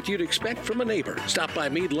service that you'd expect from a neighbor. Stop by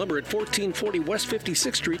Mead Lumber at 1440 West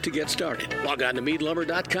 56th Street to get started. Log on to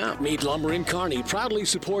meadlumber.com. Mead Lumber in Kearney proudly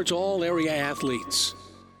supports all area athletes.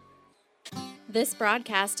 This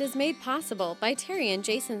broadcast is made possible by Terry and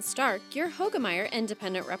Jason Stark, your Hogemeyer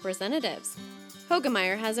Independent Representatives.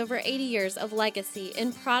 Hogemeyer has over 80 years of legacy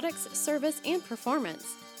in products, service, and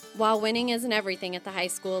performance. While winning isn't everything at the high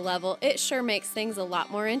school level, it sure makes things a lot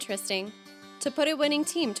more interesting. To put a winning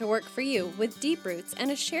team to work for you with deep roots and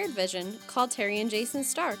a shared vision, call Terry and Jason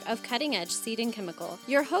Stark of Cutting Edge Seed and Chemical,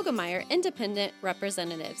 your Hogemeyer Independent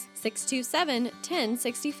Representatives,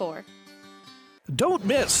 627-1064. Don't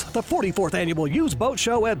miss the 44th Annual Used Boat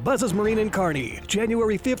Show at Buzz's Marine in Kearney.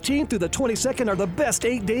 January 15th through the 22nd are the best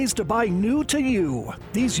 8 days to buy new to you.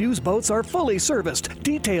 These used boats are fully serviced,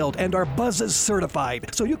 detailed, and are Buzz's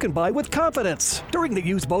certified, so you can buy with confidence. During the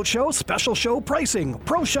Used Boat Show, special show pricing,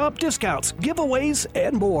 pro shop discounts, giveaways,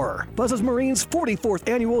 and more. Buzz's Marine's 44th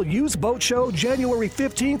Annual Used Boat Show, January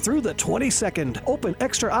 15th through the 22nd. Open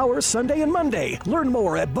extra hours Sunday and Monday. Learn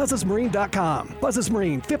more at buzzesmarine.com. Buzz's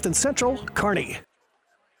Marine, 5th and Central, Kearney.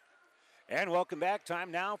 And welcome back. Time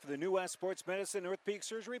now for the New West Sports Medicine North Peak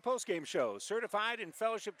Surgery postgame show. Certified and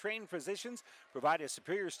fellowship-trained physicians provide a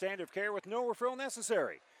superior standard of care with no referral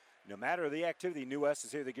necessary. No matter the activity, New West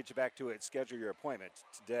is here to get you back to it. Schedule your appointment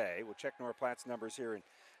today. We'll check North Platte's numbers here in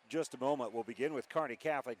just a moment. We'll begin with Kearney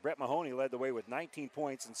Catholic. Brett Mahoney led the way with 19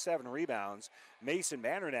 points and 7 rebounds. Mason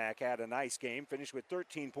Mandernack had a nice game, finished with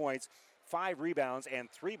 13 points, 5 rebounds, and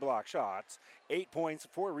 3 block shots. 8 points,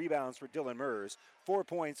 4 rebounds for Dylan Mers. 4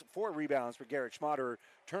 points, 4 rebounds for Garrett Schmatter.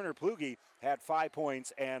 Turner Plugi had 5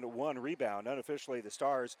 points and 1 rebound. Unofficially, the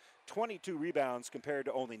Stars, 22 rebounds compared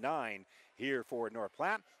to only 9 here for North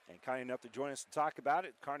Platte. And kind enough to join us to talk about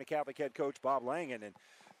it, Kearney Catholic head coach Bob Langen. And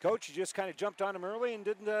Coach, you just kind of jumped on him early and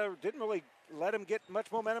didn't really let him get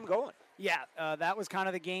much momentum going. Yeah, that was kind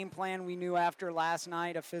of the game plan we knew after last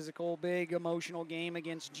night, a physical, big, emotional game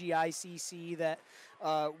against GICC that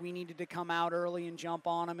we needed to come out early and jump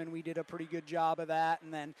on them, and we did a pretty good job of that.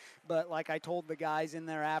 And then, but like I told the guys in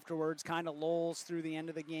there afterwards, kind of lulls through the end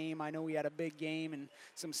of the game. I know we had a big game and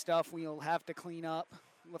some stuff we'll have to clean up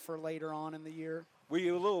for later on in the year. Were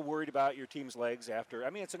you a little worried about your team's legs after? I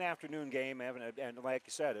mean, it's an afternoon game, and like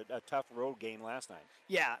you said, a tough road game last night.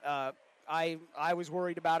 Yeah, I was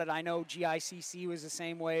worried about it. I know GICC was the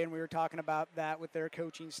same way, and we were talking about that with their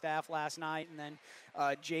coaching staff last night. And then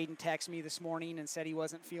Jaden texted me this morning and said he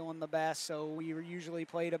wasn't feeling the best, so we usually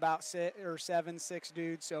played about 6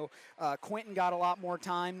 dudes. So Quentin got a lot more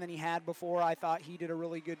time than he had before. I thought he did a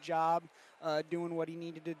really good job doing what he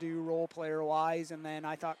needed to do role player-wise. And then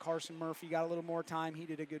I thought Carson Murphy got a little more time. He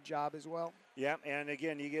did a good job as well. Yeah, and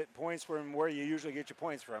again, you get points from where you usually get your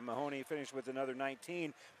points from. Mahoney finished with another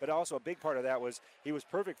 19, but also a big part of that was he was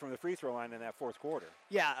perfect from the free throw line in that fourth quarter.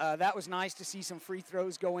 Yeah, that was nice to see some free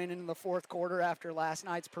throws go in the fourth quarter after last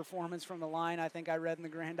night's performance from the line. I think I read in the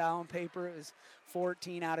Grand Island paper it was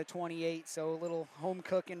 14 out of 28, so a little home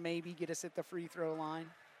cooking maybe get us at the free throw line.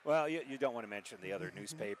 Well, you don't want to mention the other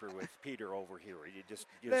newspaper with Peter over here. You just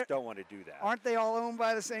don't want to do that. Aren't they all owned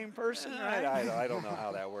by the same person, right? I don't know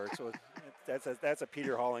how that works. So that's a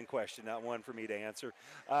Peter Holland question, not one for me to answer.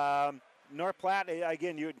 North Platte,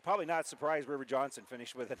 again, you're probably not surprised River Johnson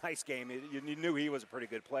finished with a nice game. You knew he was a pretty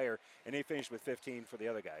good player, and he finished with 15 for the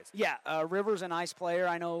other guys. Yeah, River's a nice player.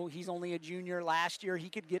 I know he's only a junior. Last year he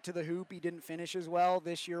could get to the hoop. He didn't finish as well.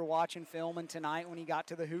 This year watching film and tonight when he got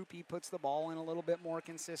to the hoop, he puts the ball in a little bit more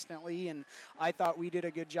consistently, and I thought we did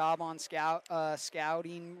a good job on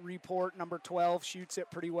scouting report. Number 12 shoots it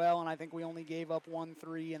pretty well, and I think we only gave up 1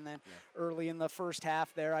 3, and then early in the first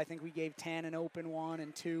half there, I think we gave 10 an open 1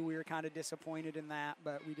 and 2. We were kind of disappointed in that,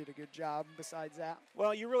 but we did a good job besides that.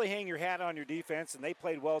 Well, you really hang your hat on your defense, and they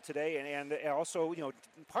played well today. And also,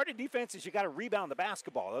 part of defense is you got to rebound the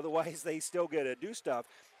basketball. Otherwise, they still get to do stuff.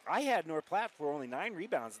 I had North Platte for only 9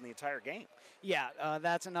 rebounds in the entire game. Yeah,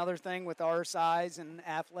 that's another thing with our size and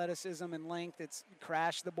athleticism and length. It's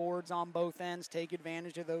crash the boards on both ends, take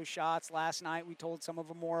advantage of those shots. Last night we told some of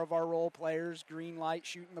them more of our role players, green light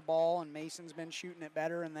shooting the ball, and Mason's been shooting it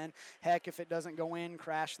better. And then, heck, if it doesn't go in,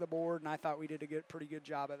 crash the board. And I thought we did a pretty good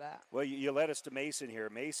job of that. Well, you led us to Mason here.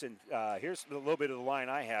 Mason, here's a little bit of the line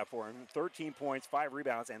I have for him. 13 points, 5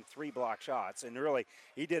 rebounds, and 3 block shots. And really,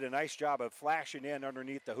 he did a nice job of flashing in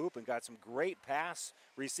underneath the hoop and got some great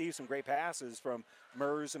received some great passes from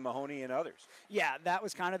Mers and Mahoney and others. Yeah, that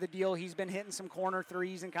was kind of the deal. He's been hitting some corner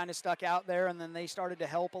threes and kind of stuck out there, and then they started to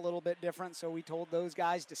help a little bit different, so we told those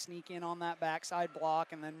guys to sneak in on that backside block,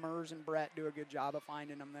 and then Mers and Brett do a good job of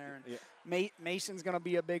finding them there. And yeah. Mason's going to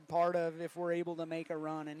be a big part of if we're able to make a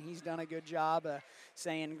run, and he's done a good job of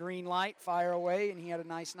saying green light, fire away, and he had a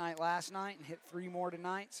nice night last night and hit 3 more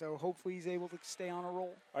tonight, so hopefully he's able to stay on a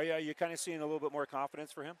roll. Are you kind of seeing a little bit more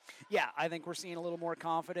confidence for him? Yeah, I think we're seeing a little more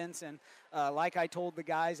confidence, and like I told the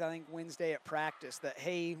guys, I think Wednesday at practice, that,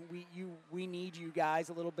 hey, we need you guys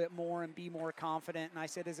a little bit more and be more confident. And I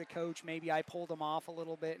said as a coach, maybe I pulled them off a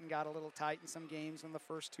little bit and got a little tight in some games when the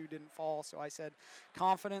first 2 didn't fall. So I said,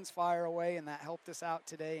 confidence, fire away, and that helped us out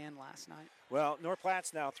today and last night. Well, North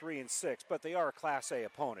Platte's now 3-6, but they are a Class A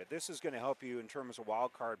opponent. This is going to help you in terms of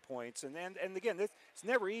wild card points. And again, it's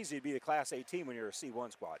never easy to be a Class A team when you're a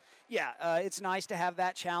C1 squad. Yeah, it's nice to have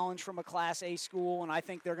that challenge from a Class A school, and I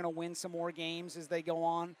think they're going to win some more games as they go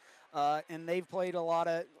on. And they've played a lot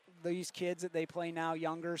of these kids that they play now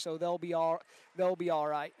younger, so they'll be all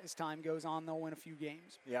right as time goes on. They'll win a few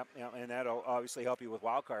games. Yeah, and that'll obviously help you with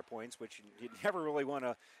wild card points, which you never really want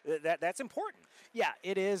to. That's important. Yeah,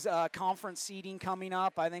 it is conference seeding coming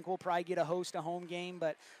up. I think we'll probably get a host a home game,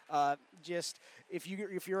 but just if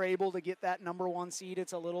you're able to get that number 1 seed,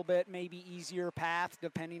 it's a little bit maybe easier path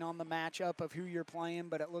depending on the matchup of who you're playing.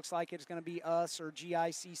 But it looks like it's going to be us or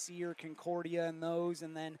GICC or Concordia and those,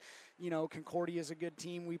 and then. Concordia is a good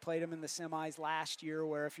team. We played them in the semis last year,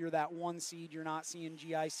 where if you're that 1 seed, you're not seeing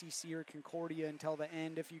GICC or Concordia until the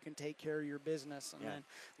end if you can take care of your business. And then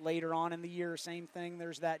later on in the year, same thing.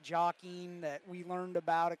 There's that jockeying that we learned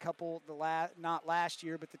about not last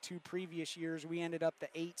year, but the 2 previous years. We ended up the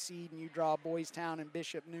 8 seed, and you draw Boys Town and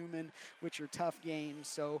Bishop Newman, which are tough games.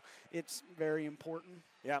 So it's very important.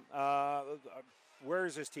 Yeah. Where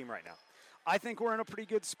is this team right now? I think we're in a pretty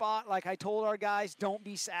good spot. Like I told our guys, don't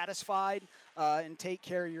be satisfied and take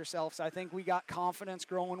care of yourselves. I think we got confidence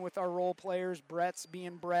growing with our role players. Brett's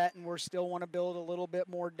being Brett, and we still want to build a little bit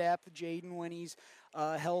more depth. Jaden, when he's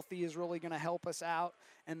healthy, is really going to help us out.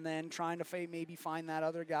 And then trying to maybe find that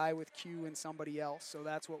other guy with Q and somebody else. So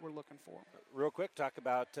that's what we're looking for. Real quick, talk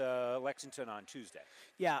about Lexington on Tuesday.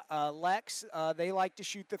 Yeah, Lex, they like to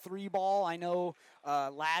shoot the 3 ball. I know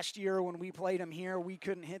last year when we played them here, we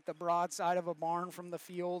couldn't hit the broadside of a barn from the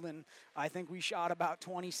field, and I think we shot about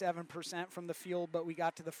 27% from the field, but we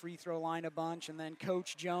got to the free throw line a bunch. And then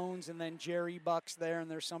Coach Jones and then Jerry Buck's there, and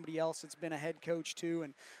there's somebody else that's been a head coach too.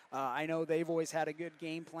 And I know they've always had a good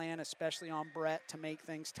game plan, especially on Brett, to make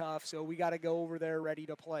things tough. So we got to go over there ready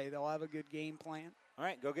to play. They'll have a good game plan. All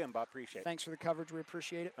right, go get him, Bob. Appreciate it. Thanks for the coverage. We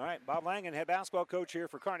appreciate it. All right, Bob Langen, head basketball coach here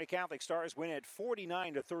for Kearney Catholic Stars, win at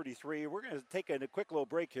 49-33. We're going to take a quick little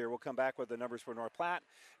break here. We'll come back with the numbers for North Platte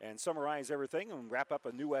and summarize everything and wrap up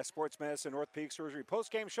a New West Sports Medicine North Peak Surgery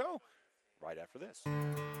postgame show right after this.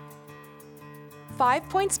 5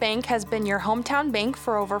 Points Bank has been your hometown bank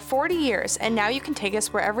for over 40 years, and now you can take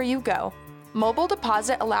us wherever you go. Mobile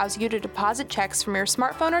Deposit allows you to deposit checks from your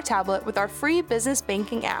smartphone or tablet with our free business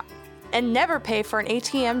banking app. And never pay for an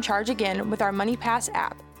ATM charge again with our MoneyPass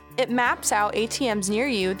app. It maps out ATMs near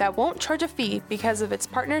you that won't charge a fee because of its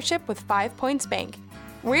partnership with 5 Points Bank.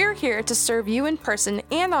 We're here to serve you in person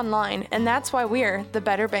and online, and that's why we're the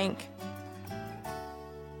better bank.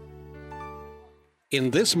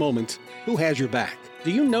 In this moment, who has your back? Do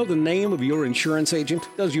you know the name of your insurance agent?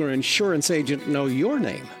 Does your insurance agent know your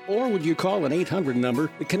name? Or would you call an 800 number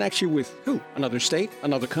that connects you with who? Another state?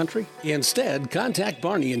 Another country? Instead, contact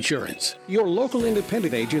Barney Insurance, your local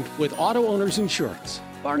independent agent with auto owner's insurance.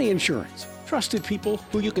 Barney Insurance. Trusted people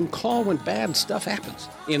who you can call when bad stuff happens.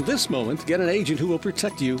 In this moment, get an agent who will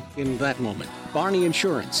protect you in that moment. Barney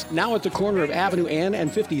Insurance, now at the corner of Avenue N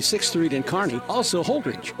and 56th Street in Kearney, also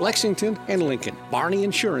Holdridge, Lexington, and Lincoln.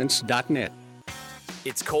 BarneyInsurance.net.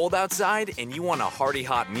 It's cold outside and you want a hearty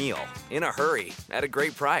hot meal in a hurry at a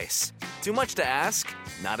great price. Too much to ask?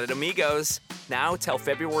 Not at Amigos. Now till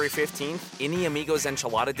February 15th, any Amigos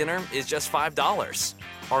enchilada dinner is just $5.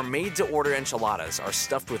 Our made-to-order enchiladas are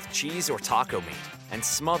stuffed with cheese or taco meat and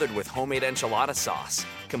smothered with homemade enchilada sauce.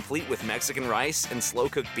 Complete with Mexican rice and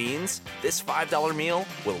slow-cooked beans, this $5 meal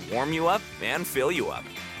will warm you up and fill you up.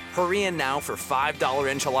 Hurry in now for $5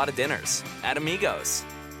 enchilada dinners at Amigos.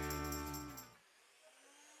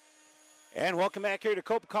 And welcome back here to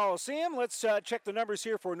Cope Coliseum. Let's check the numbers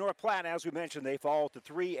here for North Platte. As we mentioned, they fall to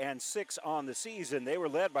 3-6 on the season. They were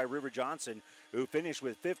led by River Johnson, who finished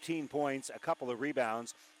with 15 points, a couple of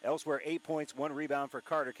rebounds. Elsewhere, 8 points, 1 rebound for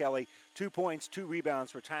Carter Kelly, 2 points, 2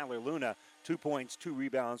 rebounds for Tyler Luna, 2 points, 2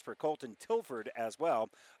 rebounds for Colton Tilford as well.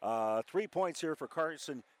 3 points here for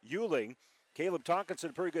Carson Euling. Caleb Tonkinson,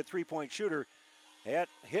 a pretty good three-point shooter,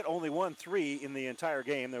 hit only 1 3 in the entire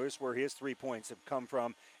game. That is where his 3 points have come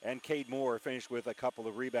from. And Cade Moore finished with a couple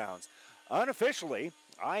of rebounds. Unofficially,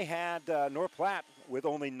 I had North Platte with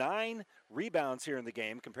only 9 rebounds here in the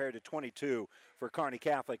game compared to 22 for Kearney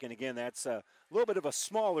Catholic. And again, that's a little bit of a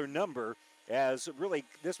smaller number, as really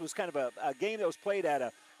this was kind of a game that was played at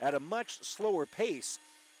a much slower pace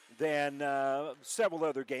than several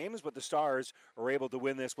other games, but the Stars are able to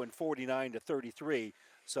win this one 49-33.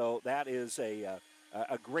 So that is a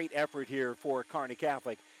great effort here for Kearney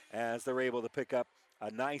Catholic, as they're able to pick up a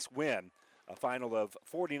nice win. A final of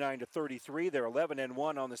 49-33. They're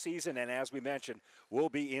 11-1 on the season, and as we mentioned, we'll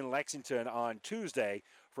be in Lexington on Tuesday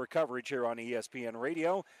for coverage here on ESPN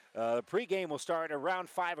Radio. The pregame will start around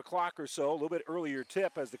 5 o'clock or so, a little bit earlier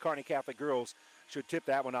tip, as the Kearney Catholic girls should tip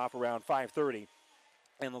that one off around 5:30.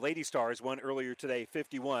 And the Lady Stars won earlier today,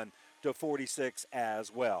 51-46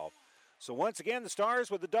 as well. So once again, the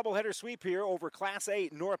Stars with a doubleheader sweep here over Class A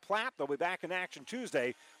North Platte. They'll be back in action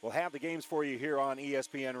Tuesday. We'll have the games for you here on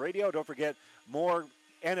ESPN Radio. Don't forget more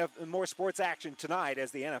sports action tonight,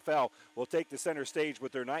 as the NFL will take the center stage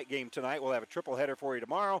with their night game tonight. We'll have a triple header for you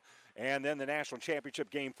tomorrow, and then the national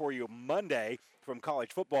championship game for you Monday from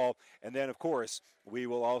college football. And then, of course, we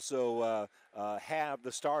will also have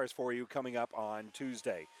the Stars for you coming up on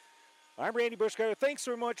Tuesday. I'm Randy Bushcutter. Thanks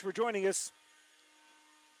so much for joining us.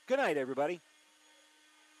 Good night, everybody.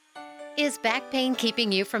 Is back pain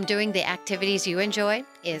keeping you from doing the activities you enjoy?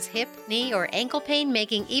 Is hip, knee, or ankle pain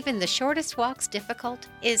making even the shortest walks difficult?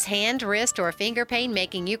 Is hand, wrist, or finger pain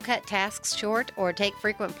making you cut tasks short or take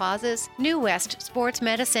frequent pauses? New West Sports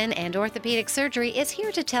Medicine and Orthopedic Surgery is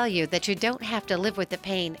here to tell you that you don't have to live with the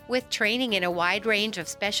pain. With training in a wide range of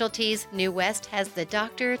specialties, New West has the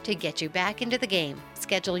doctor to get you back into the game.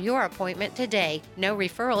 Schedule your appointment today. No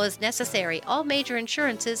referral is necessary. All major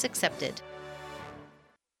insurances accepted.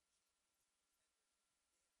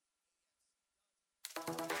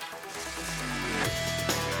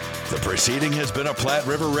 The proceeding has been a Platte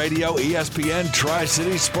River Radio ESPN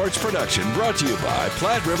Tri-City Sports production, brought to you by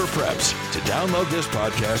Platte River Preps. To download this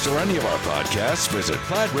podcast or any of our podcasts, visit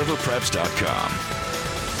PlatteRiverPreps.com.